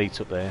another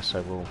elite up there,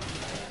 so we'll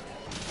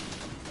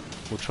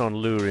try and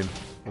lure him.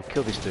 We'll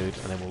kill this dude,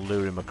 and then we'll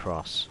lure him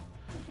across.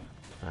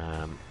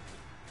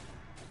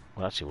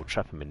 Well, actually, we'll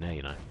trap him in there,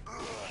 you know.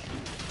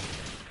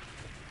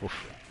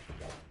 Oof.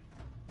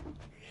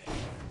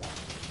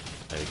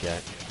 There we go.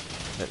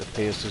 Let the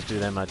piercers do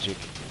their magic.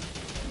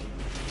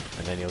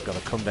 And then you're gonna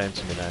come down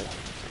to me now.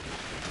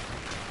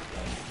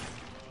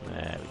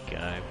 There we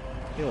go.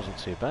 He wasn't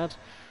too bad.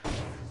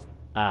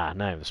 Ah,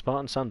 no, the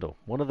Spartan Sandal.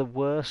 One of the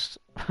worst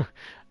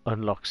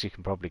unlocks you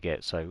can probably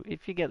get. So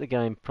if you get the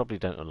game, probably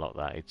don't unlock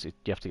that. You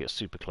have to get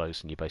super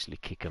close and you basically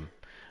kick them.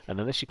 And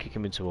unless you kick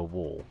them into a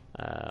wall,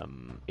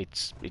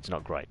 it's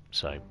not great.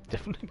 So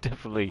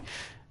definitely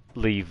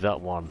leave that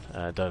one.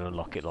 Don't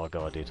unlock it like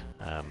I did.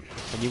 And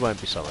you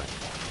won't be sorry.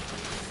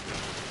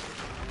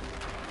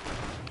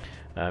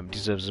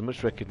 Deserves as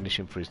much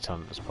recognition for his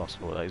talent as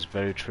possible. That is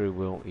very true,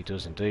 Will. He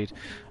does indeed.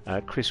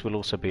 Chris will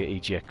also be at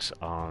EGX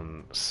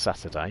on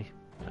Saturday.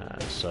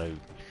 So,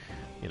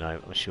 you know,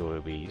 I'm sure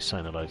he'll be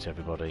saying hello to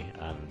everybody.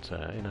 And,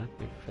 you know,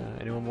 if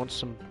anyone wants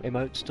some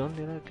emotes done,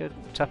 you know, go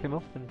tap him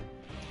up. And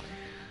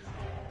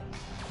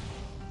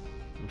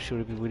I'm sure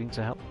he'll be willing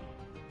to help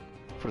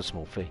for a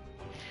small fee.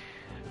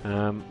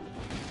 Right,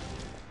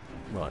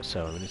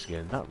 so we need to get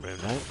in that room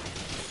now.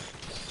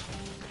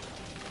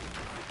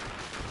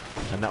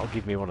 And that'll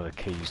give me one of the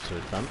keys to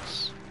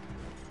advance.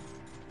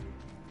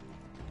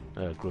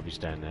 Grubby's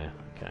down there.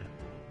 Okay.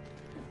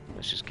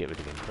 Let's just get rid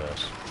of him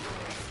first.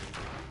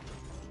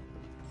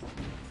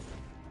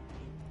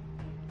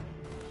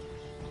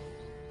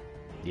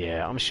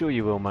 Yeah, I'm sure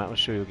you will, mate. I'm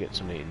sure you'll get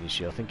some eating this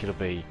year. I think it'll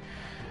be...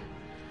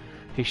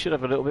 He should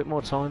have a little bit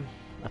more time,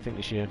 I think,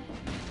 this year.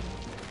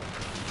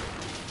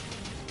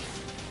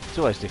 It's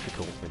always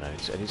difficult, you know,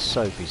 and it's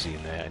so busy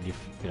in there. And you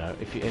know,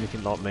 if you're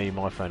anything like me,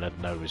 my phone had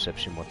no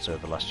reception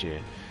whatsoever last year,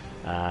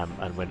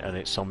 and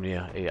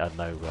Insomnia, it had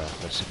no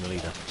signal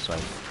either, so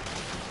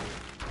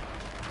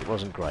it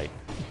wasn't great.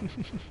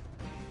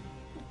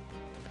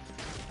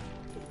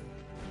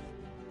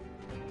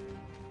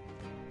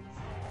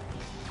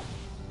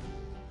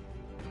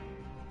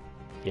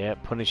 Yeah,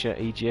 Punisher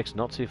EGX,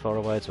 not too far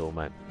away at all,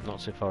 mate. Not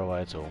too far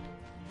away at all.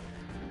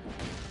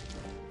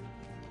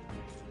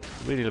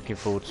 Really looking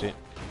forward to it.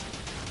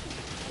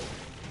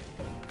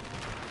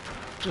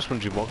 Just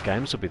wondering what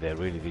games will be there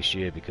really this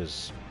year,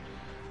 because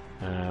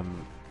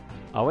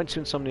I went to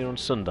Insomnia on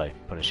Sunday,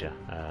 Punisher,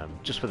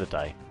 just for the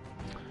day.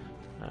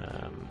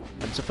 And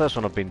it's the first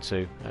one I've been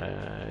to.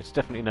 It's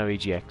definitely no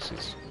EGX.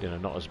 It's, you know,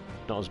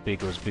 not as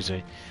big or as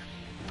busy.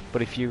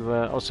 But if you,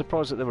 I was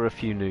surprised that there were a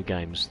few new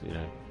games. You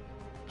know,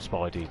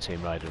 Spidey,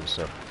 Team Raider, and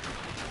stuff.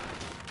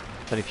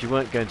 And if you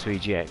weren't going to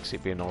EGX,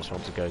 it'd be a nice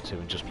one to go to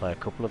and just play a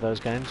couple of those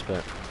games.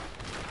 But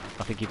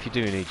I think if you're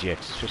doing EGX,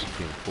 especially if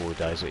you're doing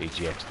 4 days at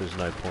EGX, there's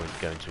no point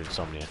going to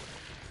Insomnia.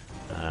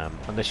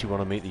 Unless you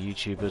want to meet the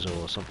YouTubers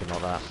or something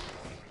like that.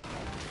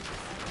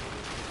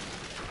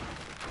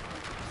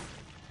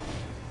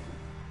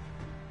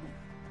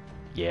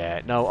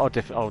 Yeah, no,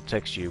 I'll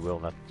text you, Will.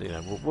 That, you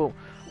know,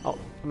 I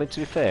mean, to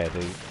be fair,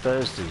 the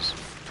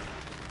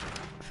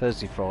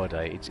Thursday,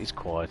 Friday, it's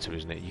quieter,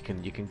 isn't it? You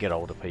can get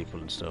older people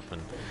and stuff,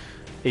 and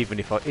even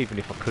if I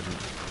couldn't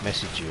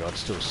message you, I'd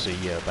still see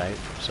you about.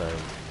 So,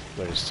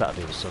 whereas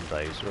Saturday or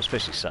Sundays, or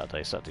especially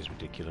Saturday's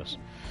ridiculous.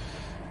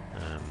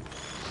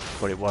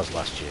 What it was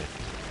last year.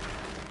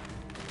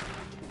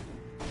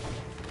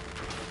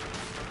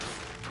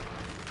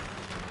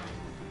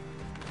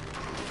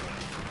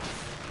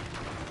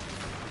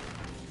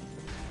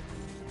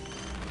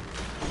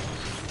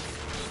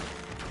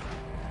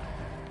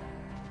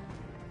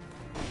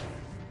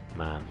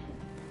 Man,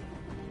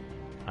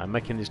 I'm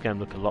making this game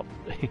look a lot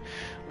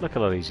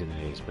easier than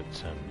it is, but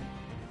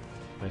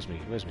Where's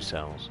me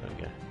cells? There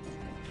we go.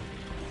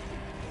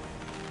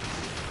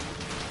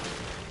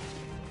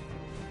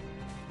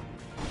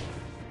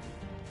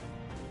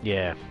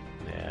 Yeah.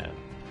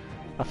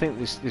 I think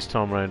this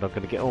time around I'm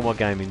going to get all my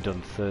gaming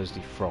done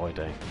Thursday,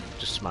 Friday.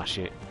 Just smash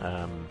it.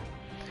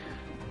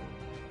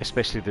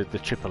 Especially the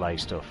AAA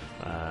stuff,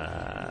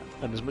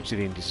 and as much of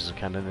the indies as I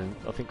can, and then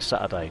I think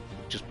Saturday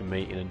just be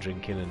meeting and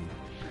drinking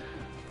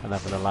and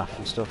having a laugh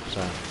and stuff.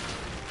 So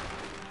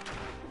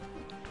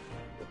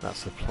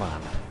that's the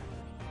plan.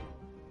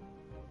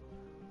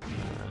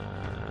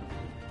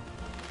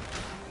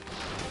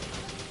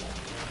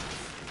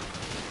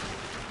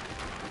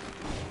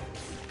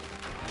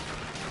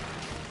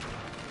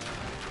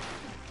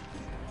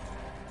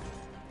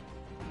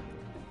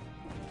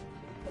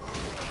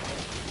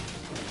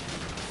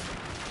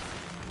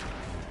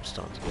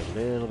 Starting to get a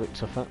little bit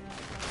tougher.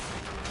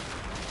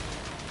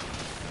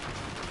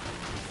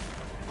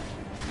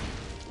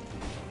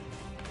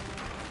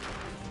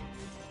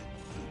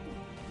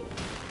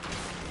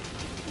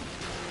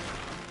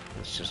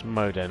 Let's just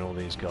mow down all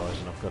these guys,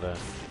 and I've got to...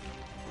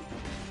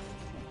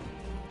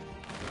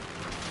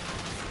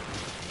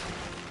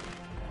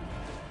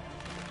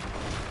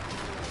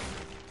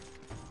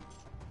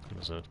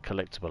 There's a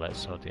collectible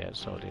outside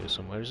here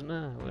somewhere, isn't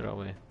there? Where are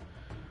we?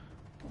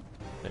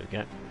 There we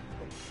go.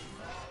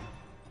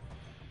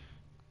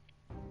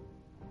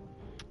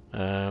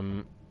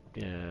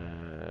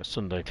 Yeah,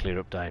 Sunday clear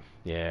up day.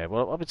 Yeah,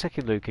 well, I'll be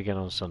taking Luke again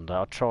on Sunday.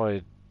 I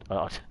tried.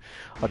 I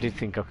did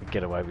think I could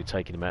get away with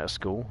taking him out of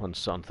school on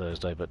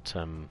Thursday, but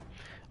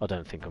I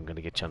don't think I'm going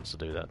to get a chance to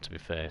do that. To be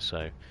fair,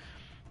 so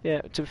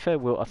yeah. To be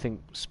fair, I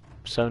think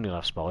Sony will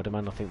have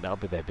Spider-Man. I think that'll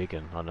be their big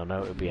one. And I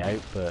know it'll be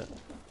out, but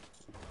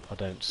I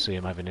don't see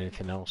them having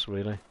anything else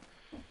really.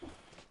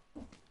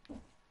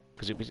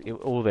 Because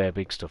all their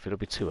big stuff. It'll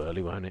be too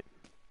early, won't it?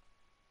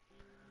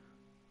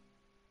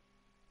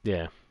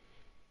 Yeah.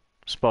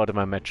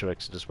 Spider-Man, Metro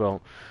Exodus.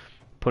 Well,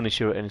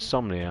 Punisher and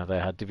Insomnia, they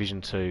had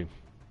Division 2,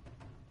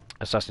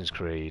 Assassin's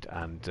Creed,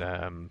 and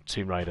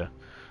Tomb Raider,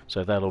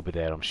 so they'll all be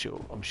there. I'm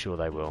sure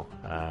they will.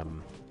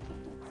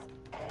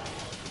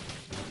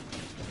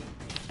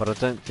 But I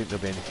don't think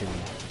there'll be anything.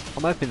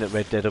 I'm hoping that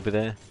Red Dead will be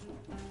there.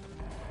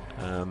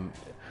 I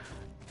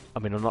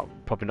mean, I'm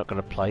probably not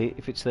going to play it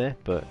if it's there,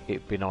 but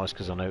it'd be nice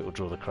because I know it'll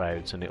draw the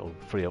crowds and it'll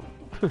free up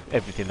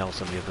everything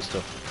else on the other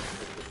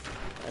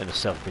stuff. In a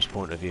selfish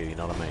point of view, you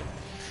know what I mean?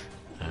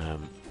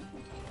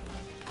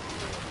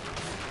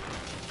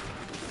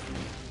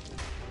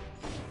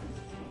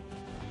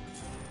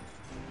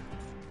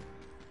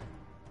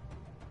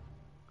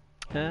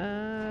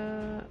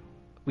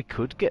 We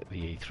could get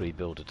the E3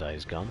 Builder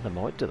Days gone. They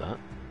might do that.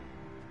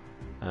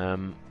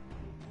 And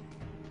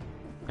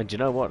you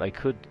know what? They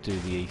could do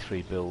the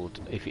E3 build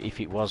if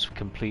it was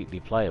completely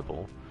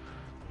playable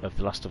of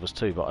The Last of Us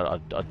 2,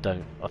 but I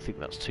don't. I think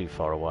that's too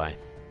far away.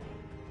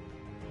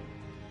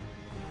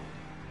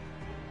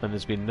 And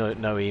there's been no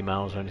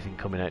emails or anything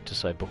coming out to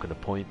say book an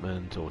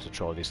appointment or to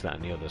try this, that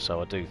and the other,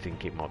 so I do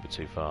think it might be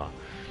too far.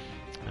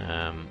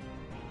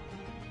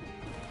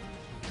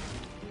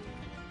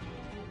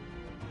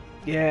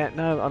 Yeah,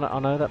 no, I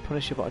know that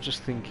Punisher, but I'm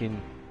just thinking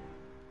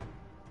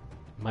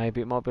maybe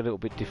it might be a little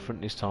bit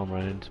different this time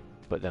around.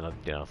 But then I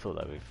thought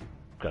that with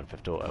Grand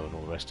Theft Auto and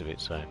all the rest of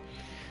it, so...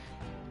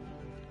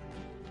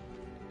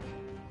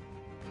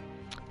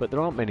 But there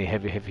aren't many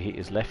heavy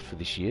hitters left for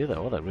this year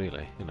though, are there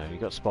really? You know, you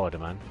got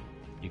Spider-Man.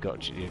 You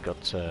got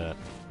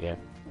yeah,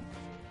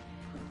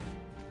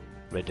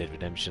 Red Dead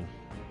Redemption,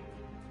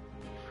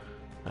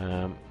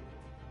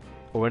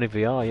 or any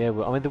VR. Yeah,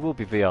 well, I mean there will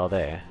be VR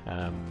there,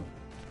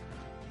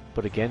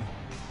 but again,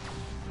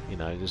 you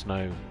know, there's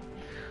no.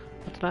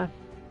 I don't know.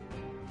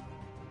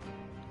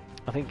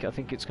 I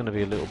think it's going to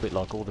be a little bit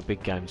like all the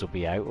big games will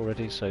be out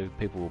already, so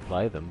people will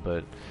play them.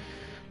 But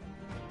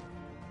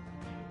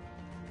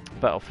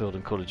Battlefield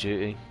and Call of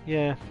Duty,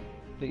 yeah,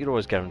 you're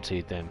always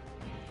guaranteed them.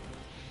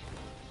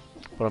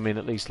 But I mean,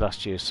 at least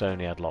last year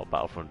Sony had like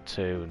Battlefront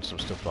 2 and some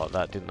stuff like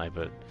that, didn't they?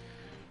 But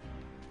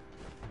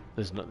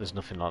there's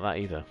nothing like that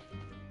either.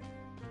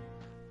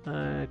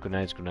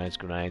 Grenades.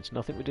 No,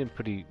 I think we're doing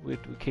pretty. We're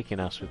kicking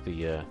ass with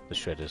the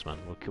shredders, man.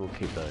 We'll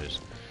keep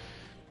those.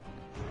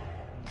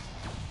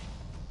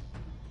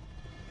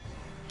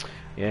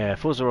 Yeah,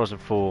 Forza Horizon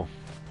 4.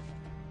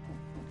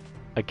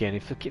 Again,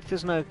 if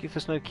there's no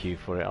queue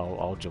for it,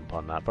 I'll jump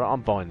on that. But I'm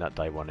buying that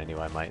day one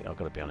anyway, mate. I've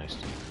got to be honest.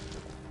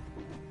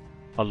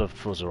 I love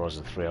Forza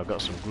Horizon 3. I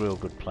got some real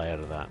good play out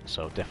of that,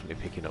 so definitely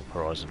picking up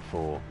Horizon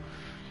 4.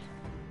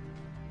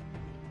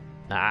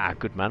 Ah,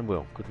 good man,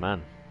 Will. Good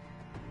man.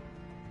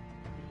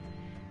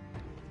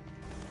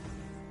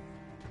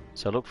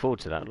 So I look forward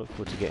to that. I look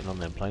forward to getting on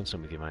there and playing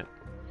some with you, mate.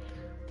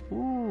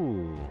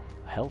 Ooh,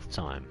 health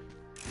time.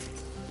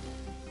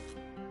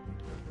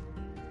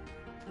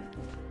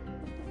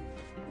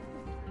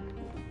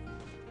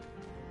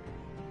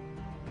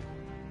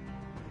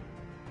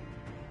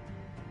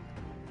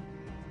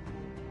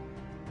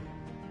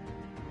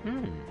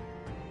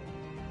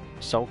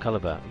 Soul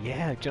Calibur.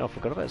 Yeah, I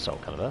forgot about Soul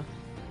Calibur.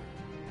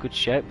 Good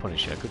shout,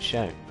 Punisher. Good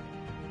shout.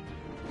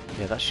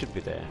 Yeah, that should be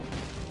there.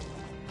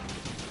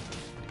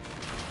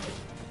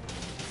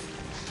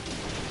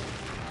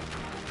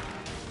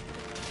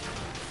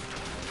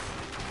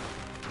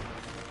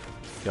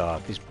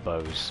 God, this bow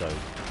is so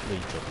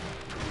lethal.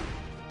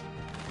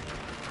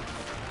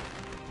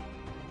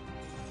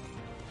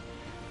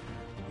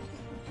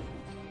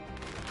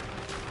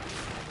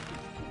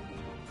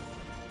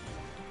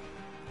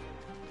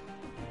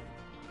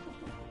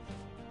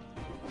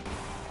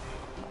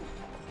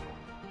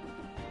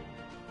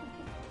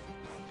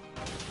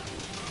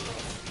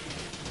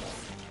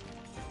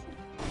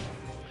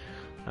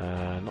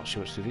 Not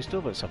sure what's through this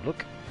door, but let's have a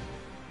look.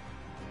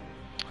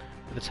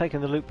 They're taking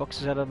the loot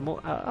boxes out of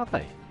more, are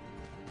they?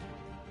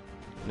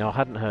 No, I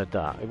hadn't heard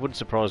that. It wouldn't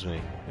surprise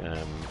me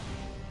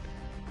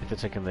if they're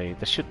taking the...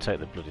 They should take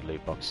the bloody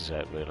loot boxes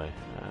out, really.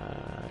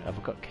 Have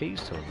I got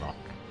keys to unlock?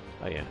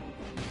 Oh, yeah.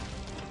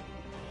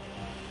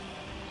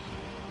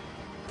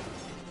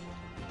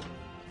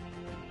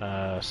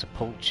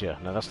 Sepulture.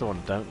 No, that's the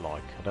one I don't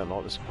like. I don't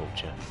like the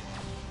Sepulture.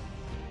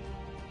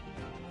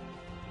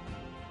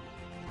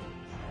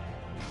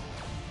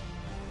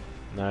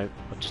 No,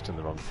 I've just done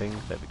the wrong thing.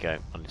 There we go.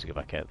 I need to go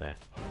back out there.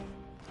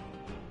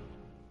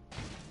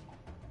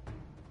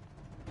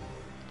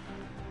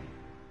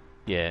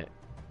 Yeah,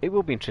 it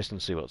will be interesting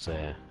to see what's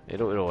there. It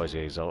always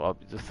is. The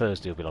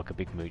Thursday will be like a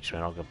big mooch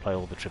around. I'm going to play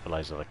all the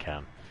AAAs that I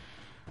can.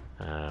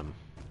 And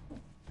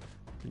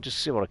just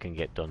see what I can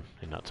get done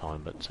in that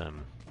time. But oh,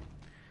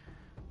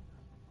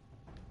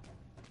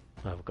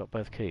 I've got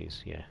both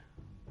keys. Yeah.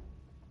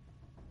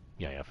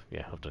 Yeah, I have.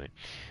 Yeah, I've done it.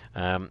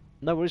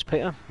 No worries,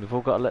 Peter. We've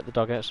all got to let the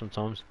dog out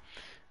sometimes.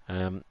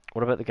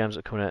 What about the games that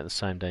are coming out the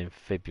same day in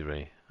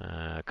February?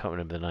 I can't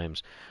remember the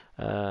names.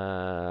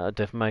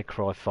 Devil May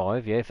Cry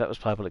 5, yeah, if that was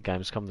playable at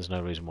Gamescom, there's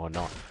no reason why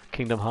not.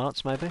 Kingdom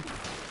Hearts, maybe?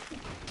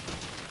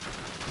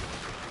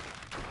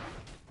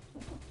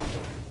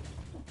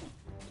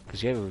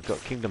 Because, yeah, we've got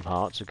Kingdom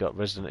Hearts, we've got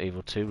Resident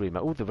Evil 2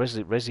 remake. Oh, the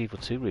Resident Evil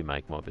 2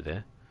 remake might be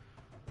there.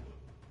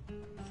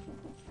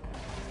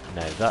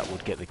 No, that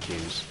would get the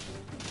queues.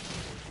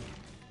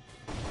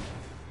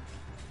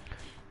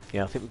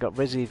 Yeah, I think we've got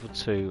Resident Evil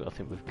 2, I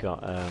think we've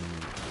got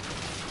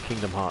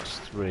Kingdom Hearts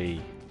 3,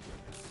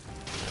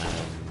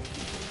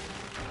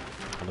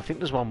 and I think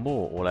there's one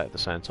more all out at the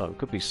same time. It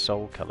could be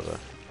Soul Calibur.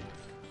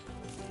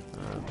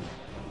 Well,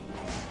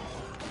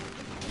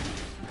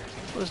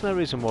 there's no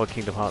reason why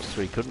Kingdom Hearts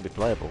 3 couldn't be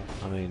playable.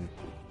 I mean,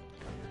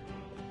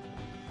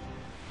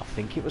 I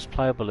think it was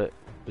playable at...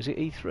 Was it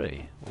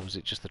E3? Or was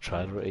it just the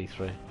trailer at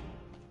E3?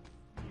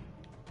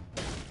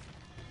 I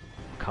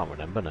can't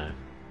remember now.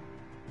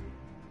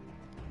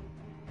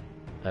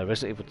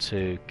 Resident Evil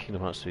 2,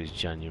 Kingdom Hearts 3 is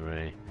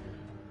January.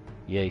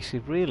 Yeah, you see,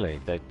 really?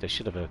 They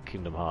should have a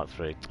Kingdom Hearts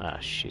 3. Ah,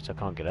 shit, I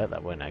can't get out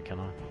that way now, can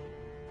I?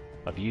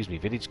 I've used my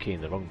village key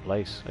in the wrong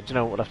place. Do you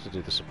know what? We'll have to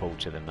do the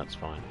Sepulture then, that's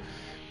fine.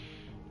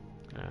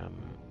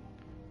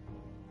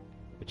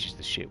 Which is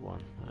the shit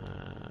one.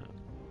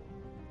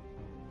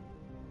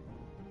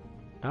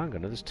 Hang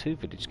on, there's 2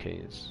 village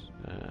keys.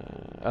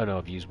 Oh no,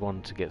 I've used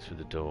one to get through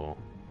the door.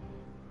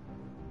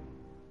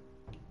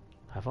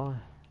 Have I?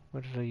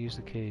 Where did I use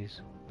the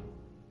keys?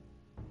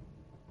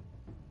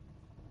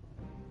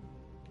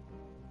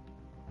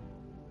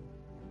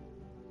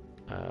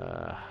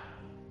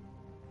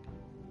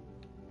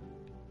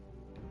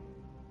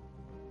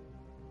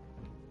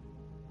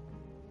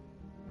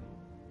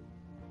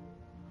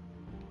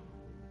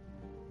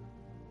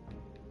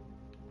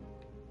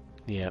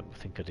 Yeah, I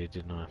think I did,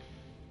 didn't I?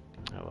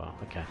 Oh well,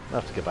 okay. I'll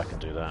have to go back and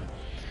do that.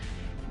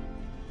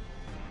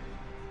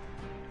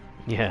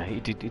 Yeah, he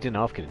didn't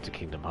half get into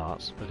Kingdom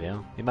Hearts, but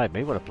yeah, he made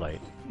me want to play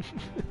it.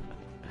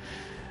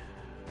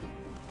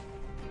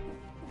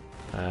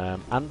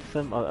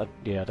 Anthem,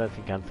 yeah, I don't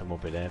think Anthem will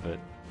be there, but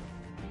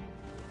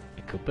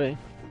it could be.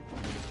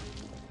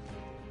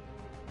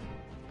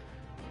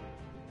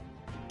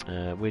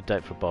 Weird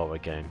date for a Borrow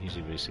game,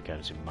 usually release the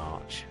games in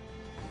March.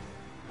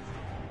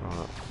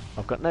 Right.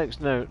 I've got no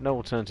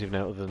alternative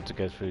now other than to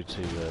go through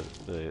to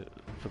the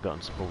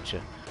Forgotten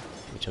Sepulture,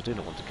 which I do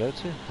not want to go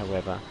to,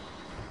 however,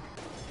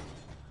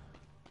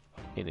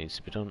 it needs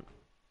to be done.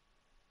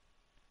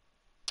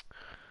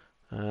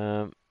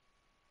 And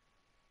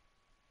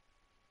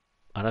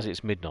as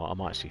it's midnight, I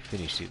might actually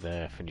finish it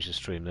there, finish the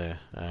stream there.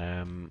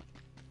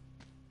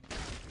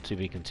 To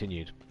be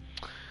continued.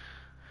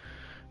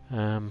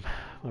 Where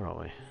are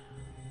we?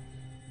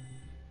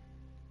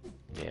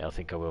 Yeah, I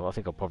think I will. I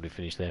think I'll probably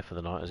finish there for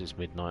the night as it's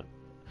midnight.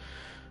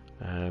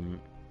 But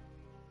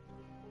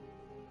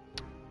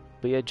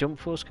yeah, Jump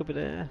Force could be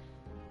there.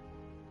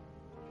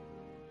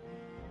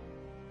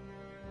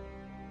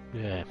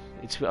 Yeah,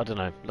 it's, I don't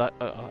know. Like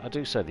I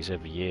do say this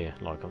every year.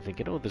 Like I'm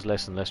thinking, oh, there's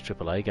less and less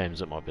AAA games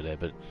that might be there,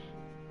 but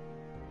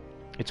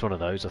it's one of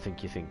those. I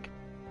think you think.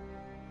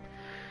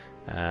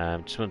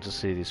 Just wanted to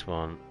see this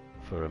one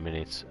for a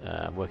minute.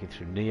 I'm working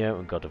through Neo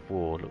and God of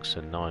War. Looks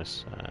so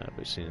nice, but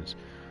it seems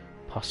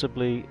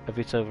possibly a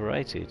bit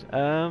overrated.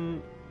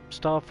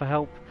 Starve for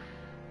Help.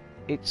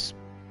 It's.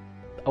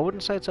 I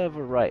wouldn't say it's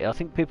overrated. I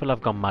think people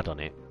have gone mad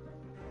on it,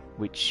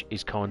 which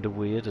is kind of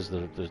weird, as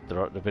there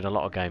have been a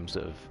lot of games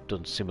that have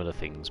done similar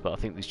things, but I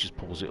think this just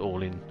pulls it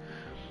all in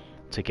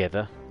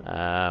together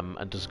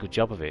and does a good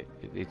job of it.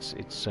 It's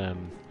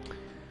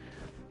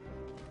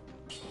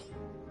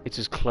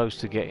as close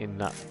to getting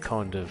that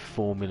kind of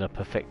formula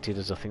perfected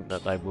as I think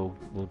that they will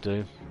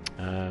do.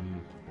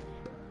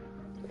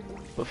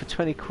 But for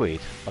 20 quid,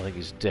 I think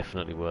it's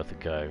definitely worth a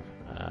go.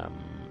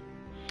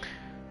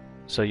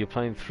 So you're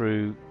playing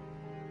through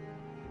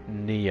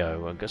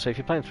Neo, so if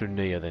you're playing through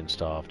Neo then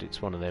Starved,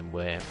 it's one of them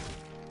where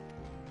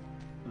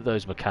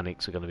those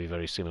mechanics are going to be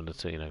very similar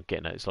to, you know,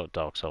 getting out. It's like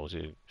Dark Souls.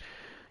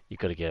 You've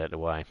got to get out of the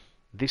way.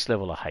 This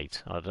level I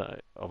hate. I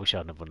wish I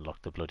hadn't have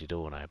unlocked the bloody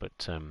door now,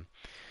 but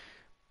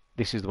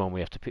this is the one we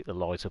have to pick the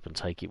light up and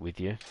take it with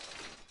you.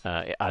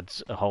 It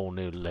adds a whole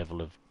new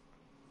level of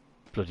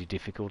bloody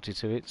difficulty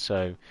to it.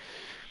 So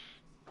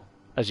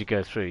as you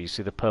go through, you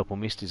see the purple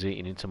mist is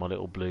eating into my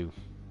blue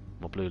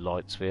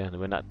light sphere, and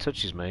when that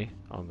touches me,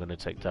 I'm going to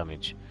take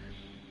damage.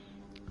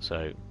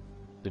 So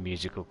the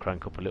music will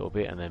crank up a little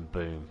bit, and then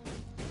boom,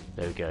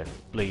 there we go,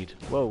 bleed.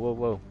 Whoa, whoa,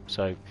 whoa.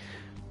 So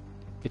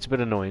it's a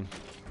bit annoying,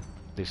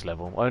 this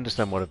level. I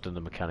understand what I've done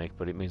the mechanic,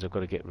 but it means I've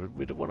got to get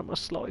rid of one of my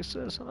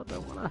slicers, and I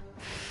don't want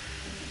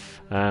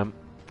to.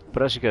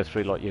 But as you go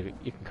through, like you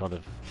can kind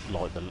of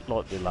light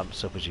the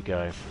lamps up as you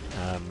go.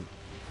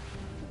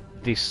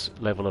 This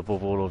level,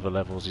 above all other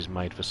levels, is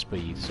made for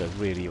speed, so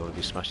really you want to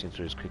be smashing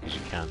through as quick as you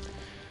can.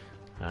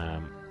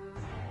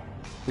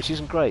 Which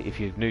isn't great if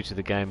you're new to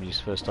the game and you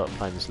first start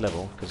playing this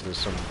level, because there's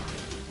some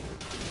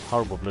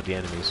horrible bloody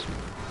enemies.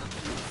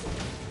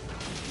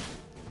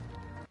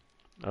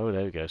 Oh,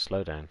 there we go,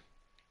 slow down.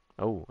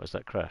 Oh, has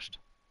that crashed?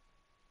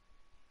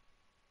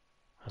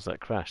 Has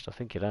that crashed? I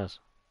think it has.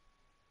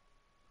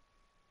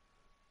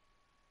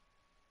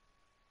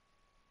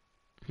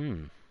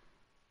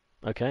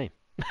 Okay.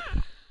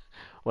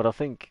 Well, I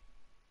think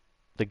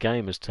the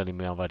game is telling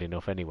me I've had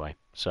enough anyway,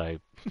 so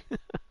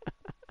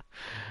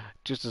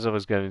just as I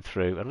was going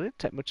through, and I didn't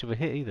take much of a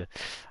hit either.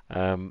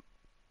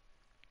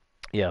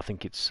 Yeah, I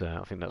think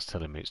I think that's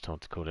telling me it's time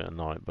to call it a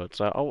night. But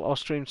I'll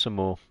stream some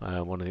more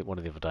one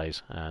of the other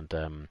days,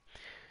 and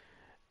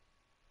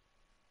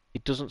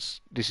it doesn't.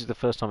 This is the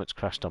first time it's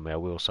crashed on me. I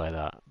will say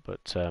that.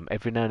 But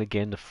every now and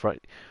again, the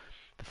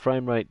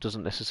frame rate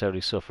doesn't necessarily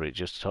suffer. It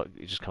just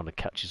kind of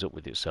catches up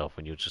with itself,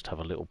 and you'll just have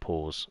a little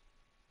pause.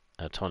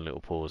 A tiny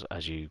little pause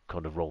as you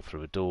kind of roll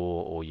through a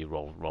door, or you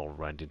roll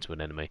around into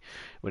an enemy.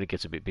 When it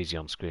gets a bit busy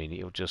on screen,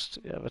 it'll just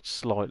have a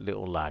slight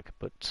little lag.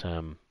 But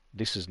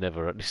this has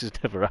never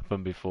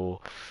happened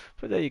before.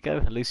 But there you go.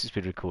 At least it's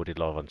been recorded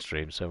live on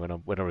stream. So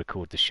when I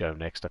record the show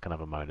next, I can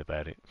have a moan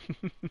about it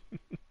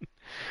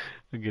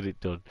and get it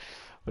done.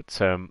 But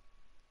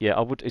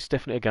yeah, It's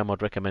definitely a game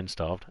I'd recommend.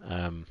 Starved.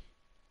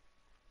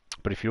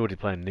 But if you're already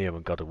playing Neo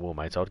and God of War,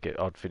 mate,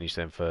 I'd finish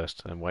them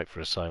first and wait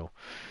for a sale.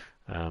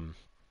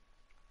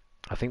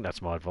 I think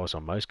that's my advice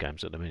on most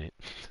games at the minute.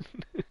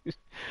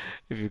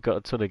 If you've got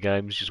a ton of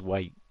games, just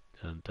wait,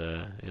 and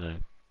you know,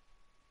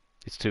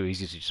 it's too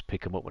easy to just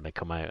pick them up when they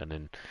come out and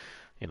then,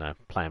 you know,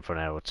 play them for an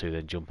hour or two,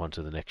 then jump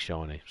onto the next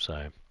shiny.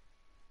 So,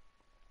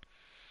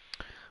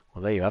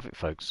 well, there you have it,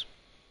 folks.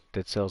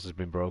 Dead Cells has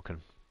been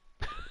broken.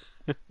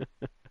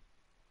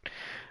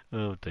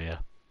 Oh dear.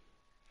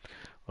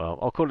 Well,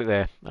 I'll call it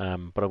there.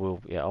 But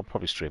I'll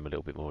probably stream a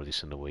little bit more of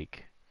this in the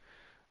week.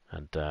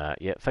 And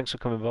yeah, thanks for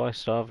coming by,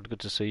 Starved. Good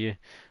to see you,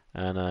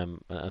 and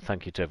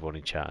thank you to everyone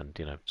in chat. And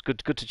you know, it's good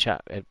to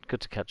chat, good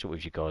to catch up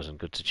with you guys, and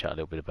good to chat a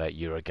little bit about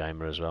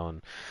Eurogamer as well,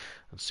 and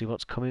see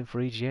what's coming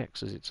for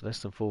EGX, as it's less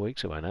than 4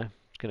 weeks away now.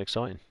 It's getting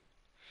exciting.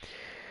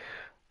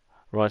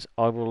 Right,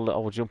 I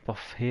will jump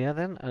off here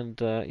then, and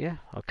yeah,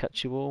 I'll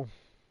catch you all.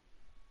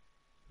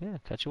 Yeah,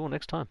 catch you all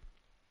next time.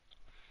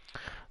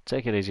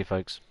 Take it easy,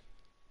 folks.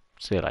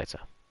 See you later.